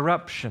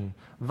 corruption,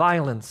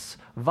 violence,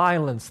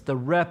 violence. The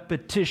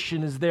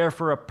repetition is there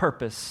for a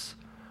purpose.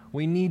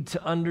 We need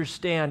to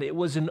understand it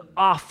was an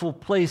awful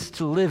place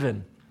to live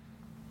in.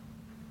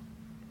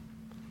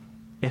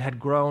 It had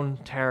grown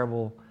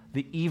terrible.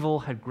 The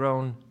evil had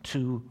grown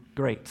too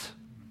great.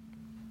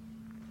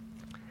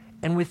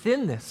 And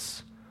within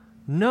this,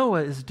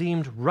 Noah is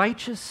deemed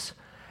righteous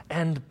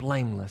and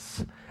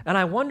blameless. And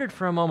I wondered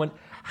for a moment,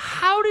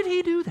 how did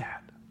he do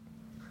that?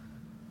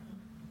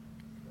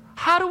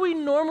 How do we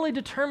normally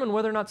determine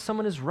whether or not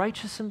someone is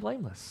righteous and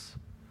blameless?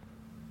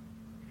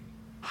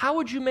 How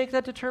would you make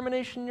that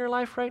determination in your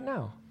life right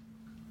now?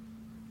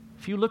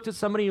 If you looked at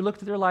somebody, you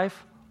looked at their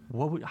life,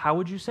 how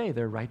would you say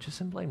they're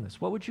righteous and blameless?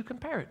 What would you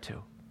compare it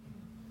to?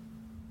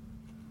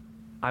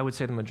 I would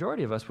say the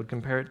majority of us would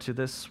compare it to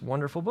this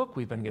wonderful book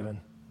we've been given.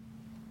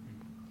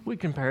 We'd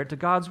compare it to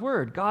God's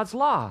word, God's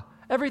law,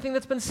 everything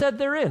that's been said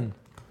therein.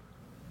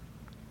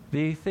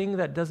 The thing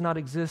that does not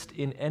exist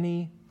in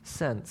any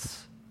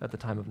sense at the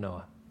time of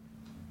Noah.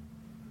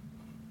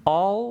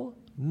 All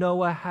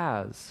Noah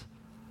has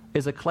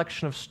is a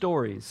collection of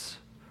stories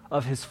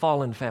of his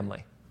fallen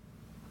family.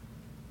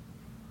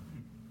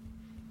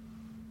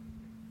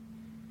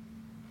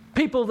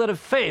 People that have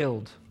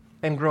failed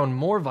and grown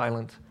more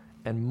violent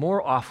and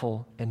more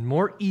awful and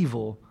more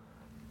evil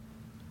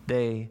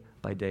day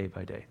by day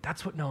by day.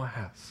 That's what Noah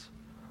has.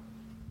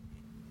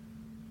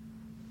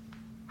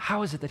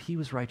 How is it that he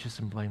was righteous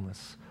and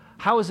blameless?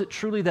 How is it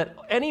truly that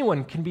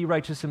anyone can be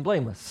righteous and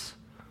blameless?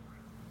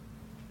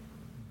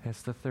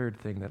 That's the third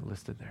thing that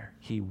listed there.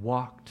 He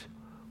walked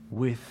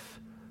with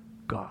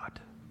God.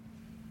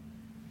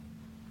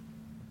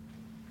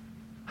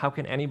 How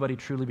can anybody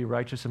truly be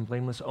righteous and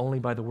blameless? Only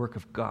by the work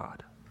of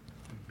God.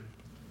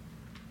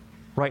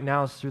 Right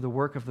now, it's through the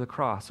work of the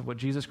cross, of what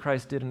Jesus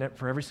Christ did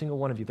for every single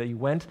one of you, that he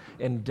went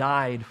and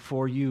died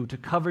for you to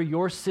cover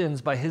your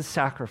sins by his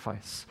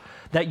sacrifice,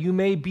 that you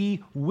may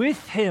be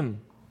with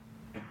him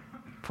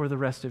for the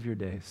rest of your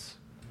days.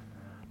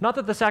 Not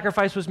that the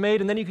sacrifice was made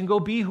and then you can go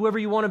be whoever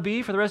you want to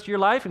be for the rest of your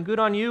life and good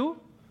on you.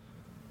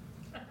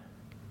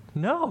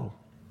 No.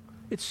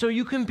 It's so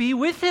you can be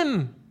with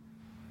him.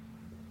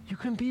 You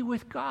can be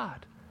with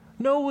God.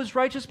 Noah was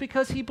righteous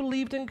because he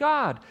believed in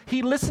God.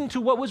 He listened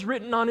to what was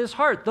written on his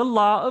heart, the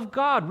law of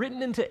God,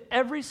 written into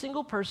every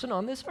single person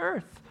on this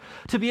earth,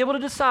 to be able to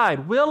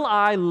decide, will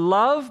I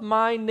love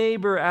my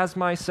neighbor as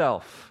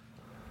myself,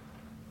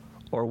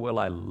 or will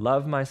I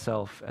love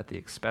myself at the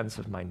expense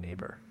of my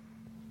neighbor?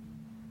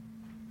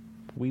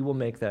 We will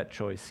make that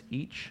choice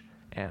each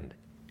and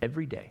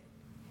every day.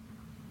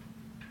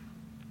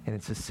 And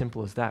it's as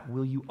simple as that.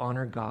 Will you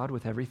honor God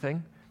with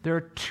everything? There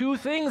are two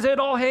things it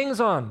all hangs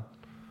on.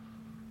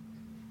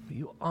 Will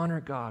you honor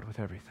God with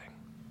everything?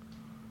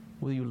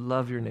 Will you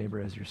love your neighbor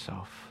as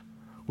yourself?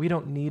 We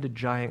don't need a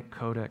giant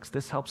codex.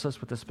 This helps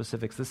us with the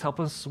specifics. This helps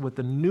us with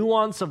the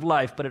nuance of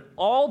life, but it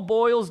all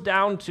boils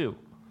down to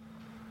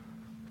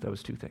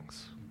those two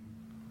things.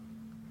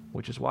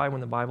 Which is why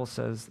when the Bible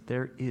says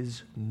there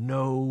is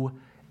no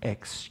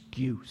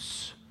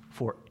excuse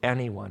for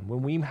anyone.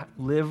 When we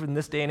live in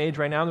this day and age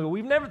right now,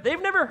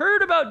 they've never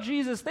heard about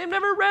Jesus. They've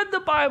never read the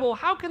Bible.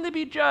 How can they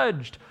be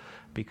judged?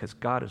 Because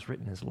God has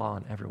written his law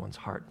in everyone's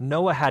heart.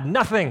 Noah had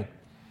nothing.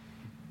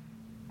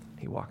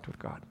 He walked with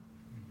God.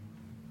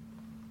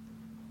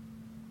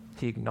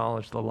 He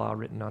acknowledged the law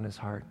written on his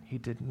heart. He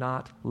did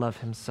not love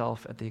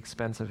himself at the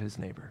expense of his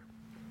neighbor.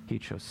 He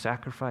chose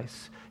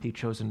sacrifice. He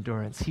chose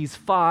endurance. He's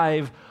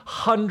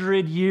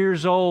 500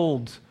 years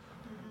old.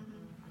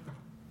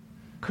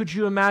 Could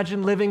you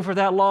imagine living for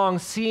that long,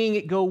 seeing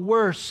it go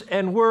worse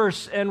and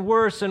worse and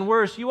worse and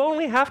worse? You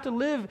only have to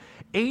live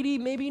 80,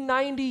 maybe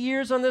 90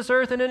 years on this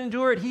earth and then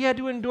endure it. He had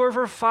to endure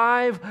for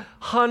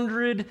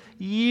 500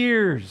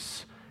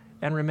 years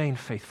and remain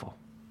faithful.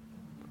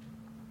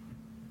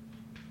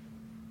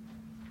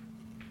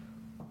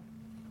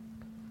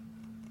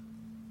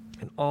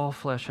 And all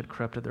flesh had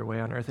corrupted their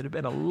way on earth. It had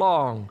been a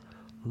long,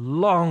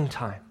 long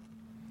time.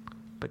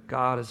 But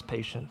God is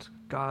patient.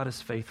 God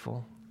is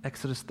faithful.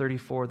 Exodus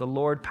 34, the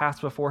Lord passed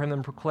before him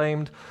and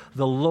proclaimed,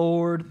 the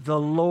Lord,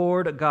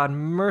 a God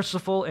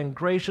merciful and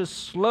gracious,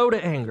 slow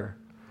to anger,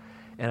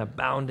 and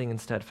abounding in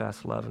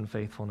steadfast love and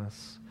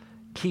faithfulness,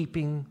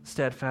 keeping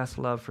steadfast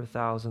love for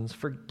thousands,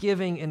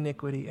 forgiving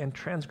iniquity and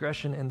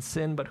transgression and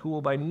sin, but who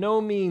will by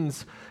no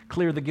means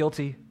clear the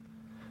guilty,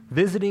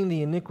 visiting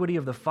the iniquity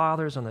of the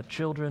fathers on the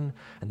children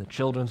and the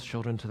children's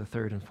children to the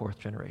third and fourth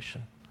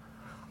generation.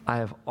 I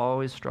have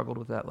always struggled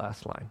with that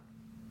last line.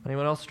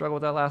 Anyone else struggle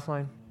with that last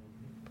line?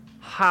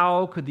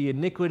 How could the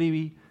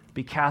iniquity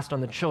be cast on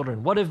the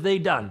children? What have they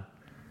done?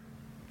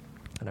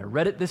 And I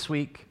read it this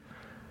week,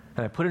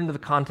 and I put it into the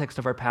context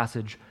of our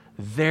passage.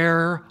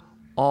 They're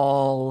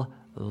all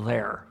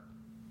there.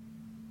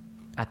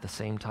 At the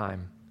same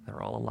time,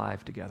 they're all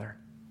alive together.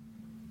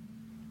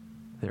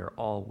 They're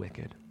all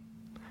wicked.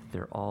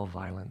 They're all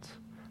violent.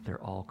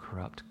 They're all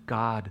corrupt.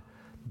 God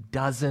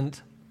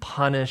doesn't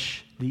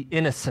punish the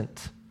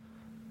innocent.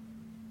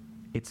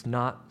 It's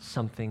not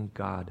something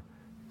God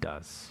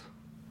does.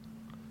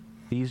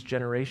 These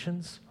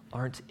generations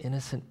aren't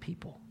innocent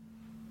people.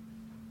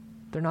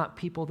 They're not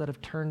people that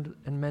have turned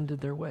and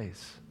mended their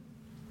ways.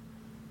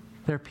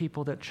 They're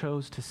people that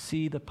chose to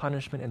see the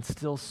punishment and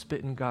still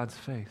spit in God's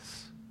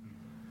face.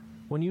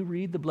 When you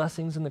read the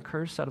blessings and the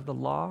curse out of the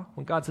law,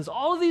 when God says,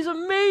 all of these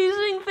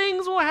amazing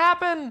things will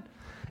happen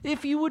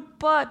if you would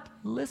but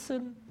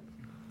listen,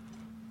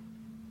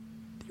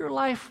 your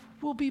life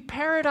will be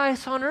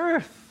paradise on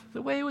earth,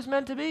 the way it was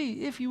meant to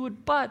be, if you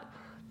would but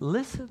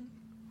listen.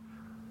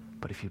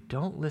 But if you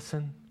don't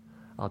listen,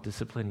 I'll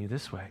discipline you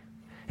this way.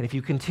 And if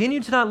you continue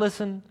to not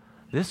listen,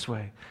 this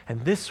way,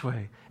 and this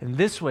way, and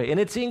this way. And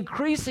it's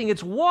increasing.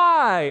 It's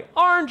why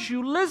aren't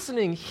you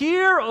listening?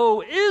 Hear,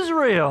 O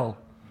Israel,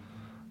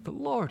 the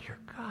Lord your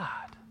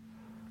God.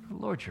 The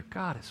Lord your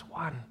God is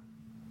one.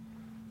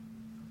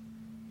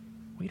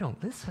 We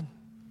don't listen.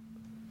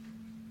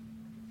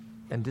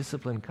 And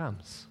discipline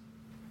comes.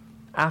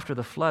 After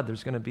the flood,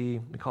 there's going to be,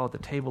 we call it the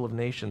table of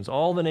nations.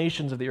 All the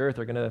nations of the earth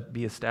are going to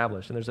be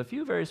established. And there's a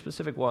few very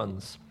specific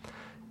ones.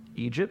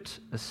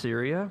 Egypt,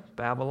 Assyria,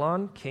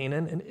 Babylon,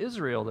 Canaan, and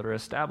Israel that are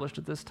established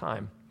at this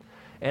time.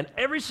 And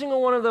every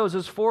single one of those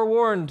is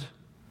forewarned.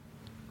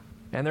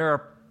 And there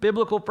are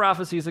biblical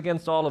prophecies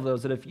against all of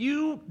those, that if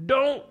you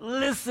don't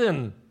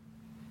listen,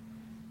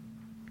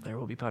 there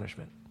will be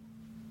punishment.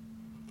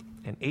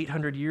 And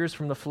 800 years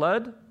from the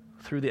flood,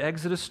 through the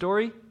Exodus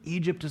story,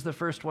 Egypt is the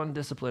first one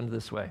disciplined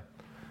this way.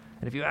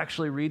 And if you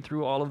actually read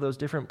through all of those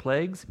different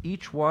plagues,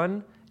 each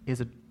one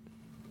is a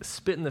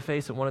spit in the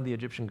face of one of the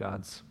Egyptian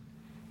gods.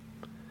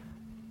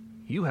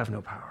 You have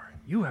no power.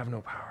 You have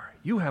no power.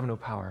 You have no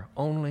power.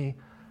 Only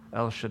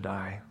El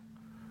Shaddai,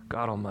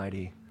 God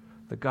Almighty,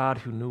 the God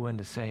who knew when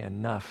to say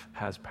enough,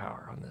 has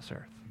power on this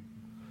earth.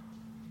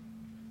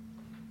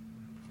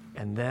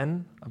 And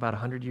then, about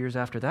 100 years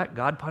after that,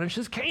 God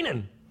punishes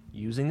Canaan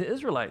using the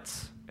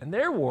Israelites. And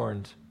they're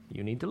warned,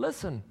 you need to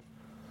listen.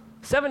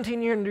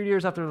 1700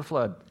 years after the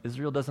flood,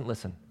 Israel doesn't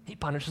listen. He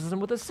punishes them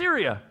with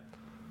Assyria.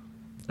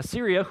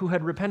 Assyria, who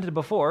had repented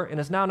before and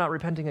is now not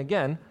repenting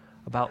again,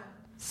 about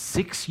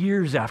 6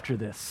 years after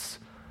this,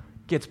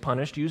 gets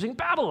punished using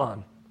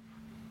Babylon.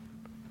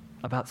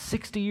 About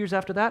 60 years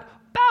after that,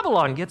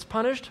 Babylon gets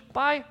punished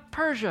by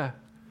Persia.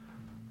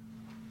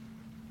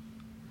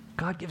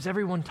 God gives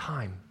everyone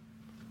time,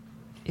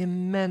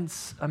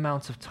 immense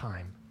amounts of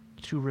time,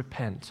 to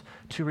repent,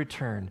 to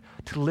return,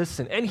 to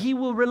listen. And he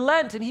will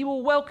relent and he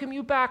will welcome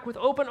you back with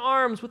open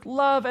arms, with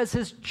love as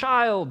his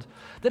child.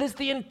 That is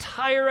the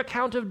entire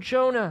account of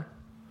Jonah.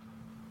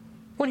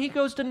 When he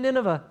goes to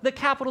Nineveh, the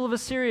capital of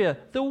Assyria,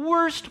 the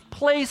worst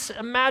place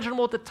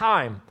imaginable at the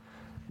time,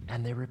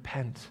 and they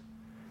repent,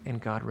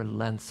 and God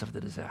relents of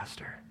the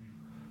disaster.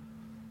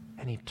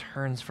 And he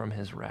turns from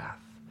his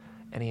wrath,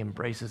 and he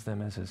embraces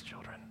them as his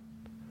children.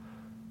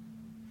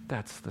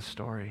 That's the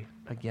story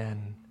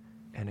again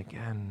and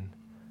again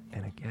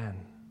and again.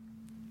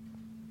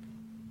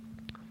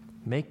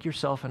 Make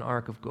yourself an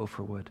ark of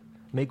gopher wood.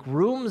 Make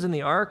rooms in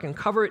the ark and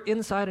cover it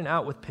inside and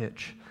out with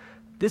pitch.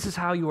 This is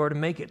how you are to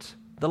make it.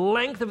 The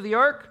length of the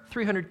ark,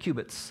 300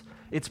 cubits.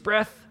 Its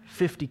breadth,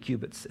 50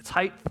 cubits. Its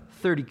height,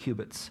 30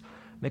 cubits.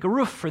 Make a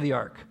roof for the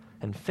ark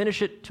and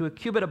finish it to a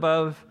cubit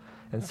above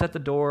and set the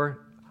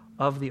door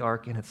of the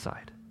ark in its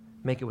side.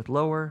 Make it with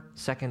lower,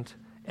 second,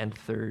 and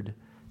third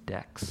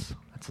decks.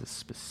 That's as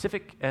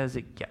specific as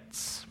it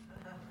gets.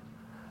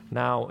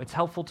 Now, it's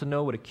helpful to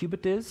know what a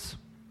cubit is.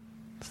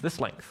 It's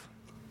this length,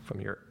 from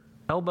your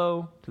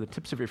elbow to the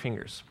tips of your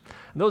fingers.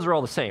 And those are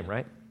all the same,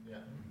 right? Yeah.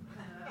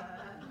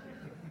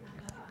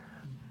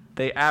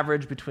 They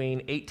average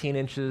between 18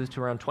 inches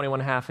to around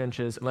 21.5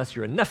 inches, unless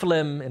you're a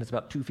Nephilim, and it's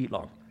about 2 feet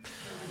long.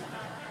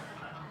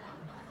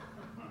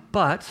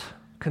 But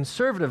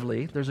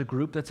conservatively, there's a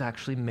group that's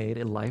actually made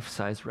a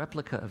life-size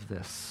replica of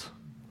this.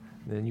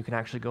 And then you can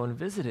actually go and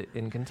visit it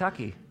in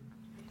Kentucky.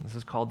 This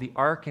is called the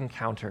Ark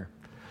Encounter.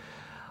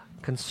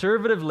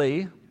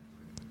 Conservatively,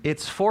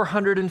 it's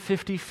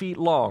 450 feet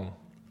long.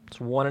 It's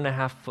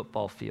 1.5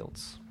 football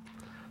fields.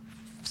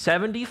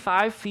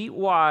 75 feet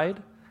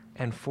wide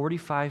and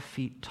 45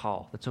 feet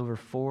tall. That's over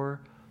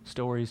 4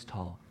 stories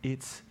tall.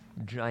 It's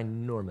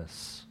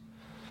ginormous.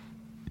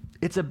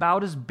 It's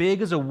about as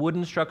big as a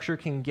wooden structure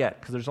can get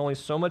because there's only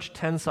so much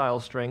tensile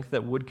strength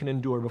that wood can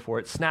endure before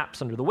it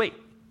snaps under the weight.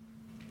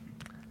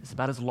 It's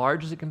about as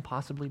large as it can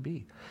possibly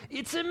be.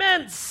 It's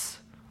immense!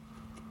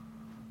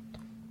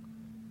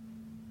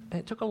 And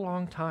it took a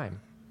long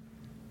time.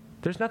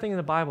 There's nothing in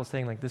the Bible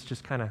saying like this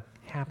just kind of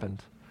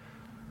happened.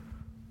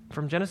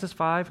 From Genesis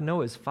 5,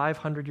 Noah is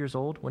 500 years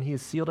old. When he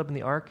is sealed up in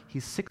the ark,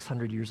 he's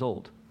 600 years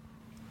old.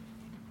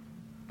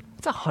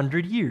 It's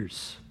 100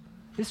 years.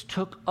 This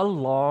took a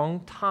long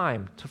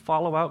time to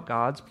follow out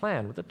God's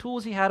plan with the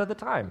tools he had at the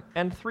time,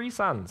 and 3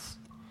 sons.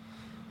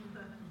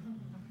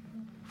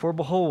 For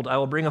behold, I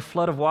will bring a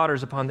flood of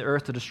waters upon the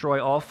earth to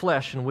destroy all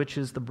flesh, in which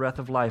is the breath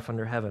of life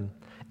under heaven.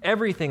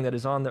 Everything that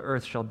is on the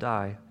earth shall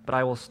die, but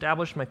I will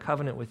establish my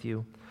covenant with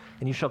you,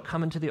 and you shall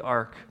come into the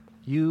ark,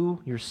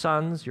 you, your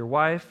sons, your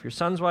wife, your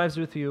sons' wives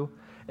with you,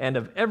 and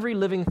of every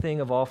living thing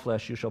of all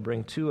flesh you shall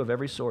bring 2 of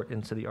every sort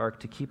into the ark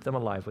to keep them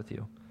alive with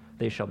you.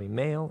 They shall be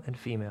male and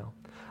female.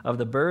 Of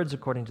the birds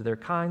according to their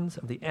kinds,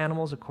 of the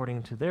animals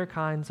according to their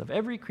kinds, of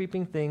every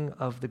creeping thing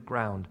of the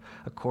ground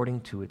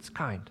according to its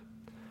kind.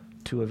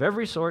 2 of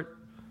every sort,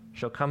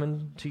 shall come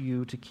into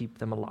you to keep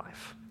them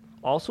alive.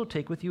 Also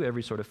take with you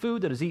every sort of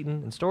food that is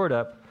eaten and store it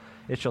up.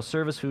 It shall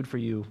serve as food for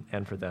you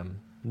and for them.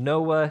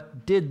 Noah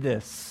did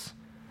this.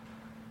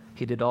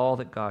 He did all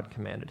that God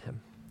commanded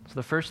him. So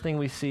the first thing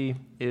we see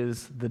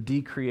is the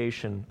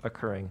decreation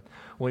occurring.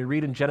 When we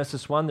read in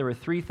Genesis 1, there were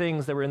three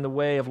things that were in the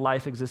way of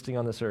life existing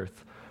on this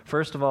earth.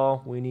 First of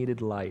all, we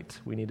needed light.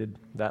 We needed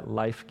that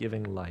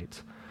life-giving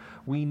light.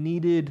 We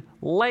needed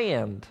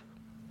land.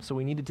 So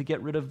we needed to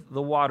get rid of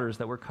the waters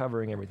that were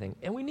covering everything.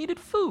 And we needed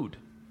food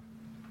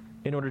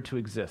in order to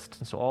exist.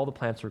 And so all the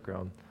plants were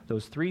grown.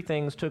 Those three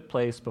things took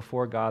place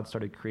before God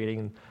started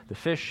creating the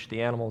fish,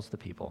 the animals, the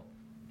people.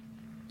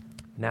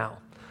 Now,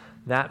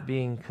 that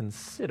being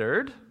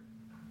considered,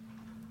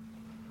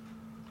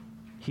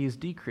 he's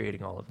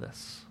decreating all of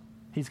this.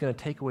 He's going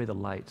to take away the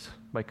light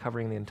by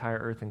covering the entire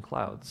earth in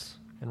clouds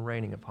and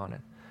raining upon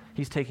it.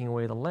 He's taking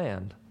away the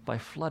land by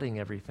flooding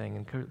everything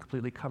and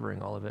completely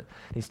covering all of it.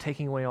 And he's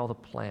taking away all the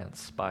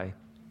plants by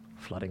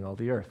flooding all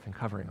the earth and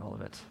covering all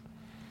of it.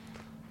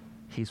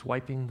 He's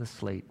wiping the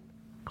slate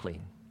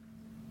clean.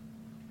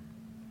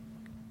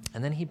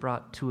 And then he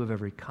brought two of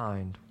every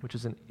kind, which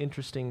is an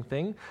interesting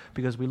thing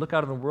because we look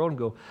out in the world and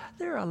go,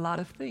 there are a lot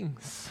of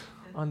things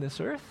on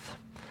this earth.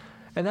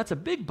 And that's a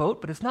big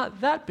boat, but it's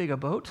not that big a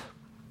boat.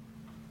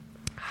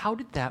 How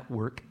did that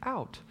work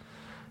out?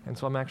 And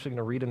so I'm actually going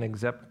to read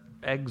an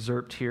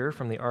excerpt here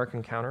from the Ark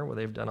Encounter where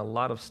they've done a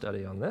lot of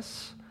study on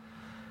this.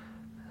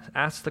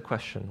 Ask the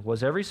question,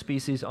 was every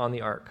species on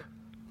the ark?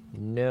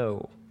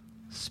 No.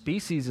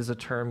 Species is a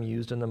term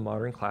used in the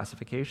modern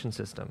classification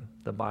system.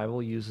 The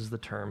Bible uses the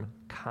term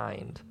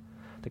kind.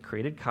 The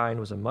created kind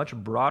was a much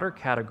broader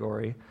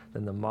category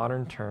than the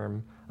modern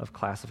term of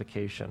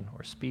classification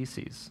or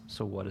species.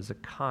 So what is a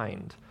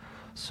kind?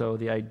 So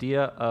the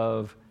idea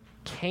of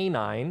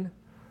canine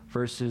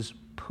versus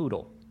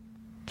poodle.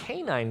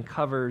 Canine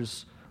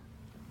covers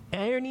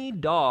any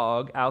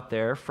dog out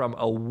there from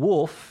a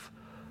wolf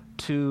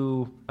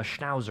to a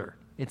schnauzer.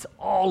 It's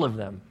all of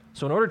them.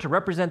 So in order to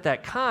represent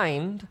that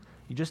kind,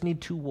 you just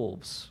need two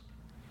wolves.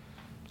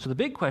 So the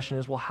big question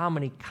is, well, how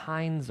many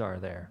kinds are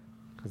there?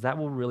 Because that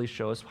will really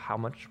show us how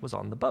much was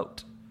on the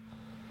boat.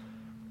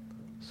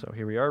 So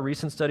here we are.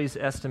 Recent studies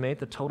estimate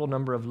the total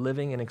number of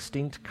living and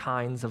extinct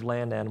kinds of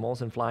land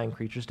animals and flying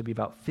creatures to be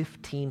about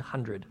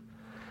 1,500.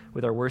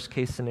 With our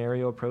worst-case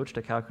scenario approach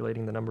to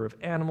calculating the number of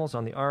animals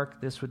on the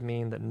ark, this would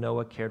mean that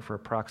Noah cared for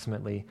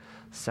approximately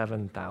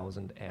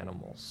 7,000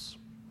 animals,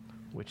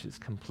 which is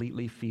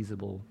completely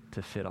feasible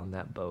to fit on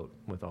that boat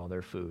with all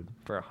their food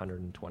for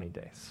 120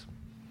 days.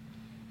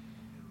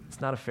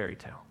 It's not a fairy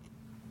tale.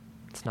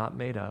 It's not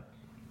made up.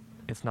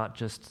 It's not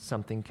just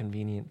something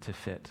convenient to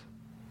fit.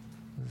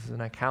 This is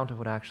an account of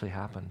what actually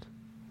happened.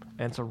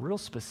 And it's a real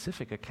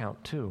specific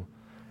account, too.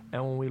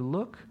 And when we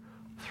look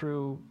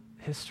through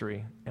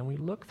history and we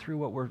look through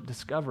what we're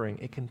discovering,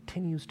 it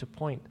continues to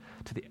point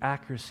to the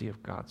accuracy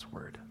of God's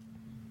word.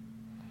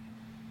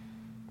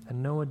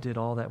 And Noah did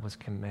all that was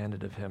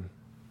commanded of him.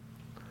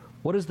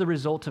 What is the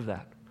result of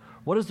that?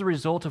 What is the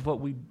result of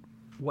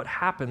what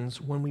happens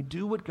when we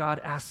do what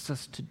God asks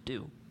us to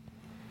do?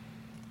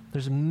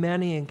 There's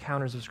many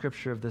encounters of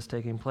Scripture of this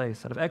taking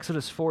place. Out of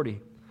Exodus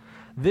 40,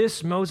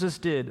 this Moses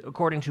did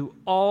according to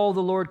all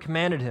the Lord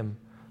commanded him,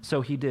 so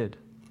he did.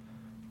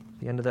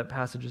 The end of that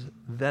passage is,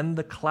 then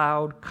the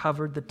cloud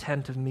covered the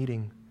tent of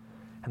meeting,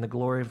 and the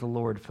glory of the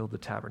Lord filled the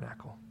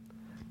tabernacle.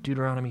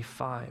 Deuteronomy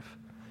 5,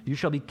 you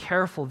shall be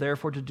careful,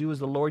 therefore, to do as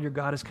the Lord your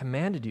God has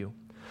commanded you.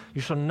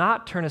 You shall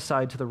not turn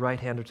aside to the right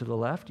hand or to the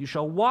left. You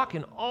shall walk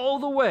in all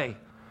the way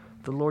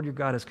the Lord your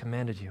God has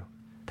commanded you,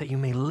 that you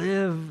may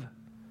live,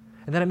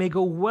 and that it may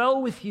go well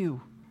with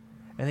you,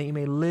 and that you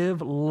may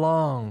live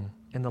long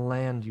in the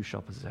land you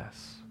shall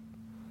possess.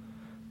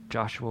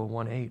 Joshua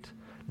 1:8,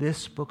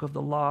 this book of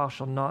the law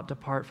shall not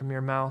depart from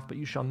your mouth, but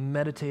you shall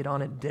meditate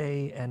on it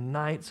day and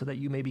night, so that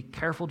you may be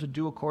careful to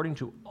do according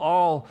to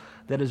all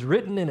that is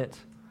written in it.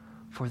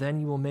 For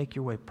then you will make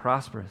your way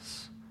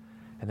prosperous,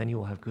 and then you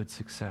will have good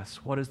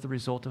success. What is the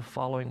result of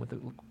following what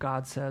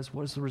God says?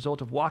 What is the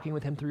result of walking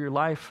with him through your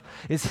life?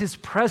 It's his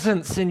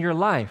presence in your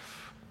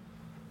life.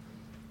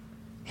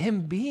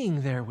 Him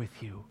being there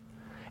with you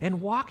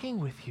and walking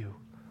with you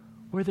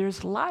where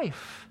there's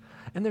life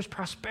and there's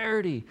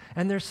prosperity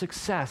and there's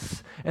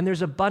success and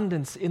there's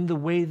abundance in the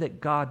way that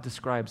God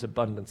describes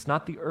abundance,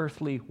 not the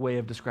earthly way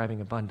of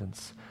describing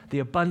abundance, the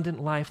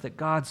abundant life that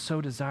God so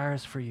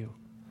desires for you.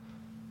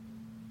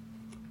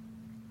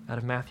 Out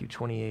of Matthew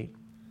 28,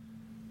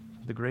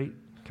 the great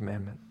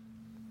commandment.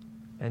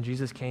 And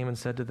Jesus came and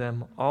said to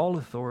them, all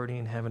authority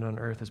in heaven and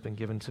on earth has been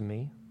given to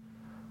me.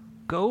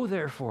 Go,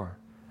 therefore,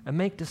 and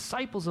make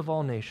disciples of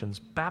all nations,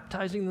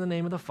 baptizing in the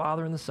name of the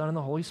Father and the Son and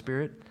the Holy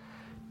Spirit,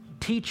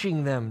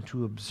 teaching them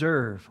to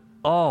observe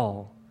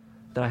all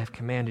that I have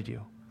commanded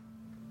you.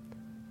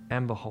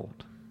 And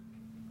behold,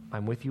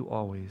 I'm with you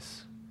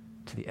always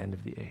to the end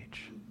of the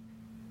age.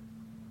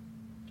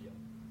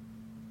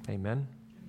 Amen.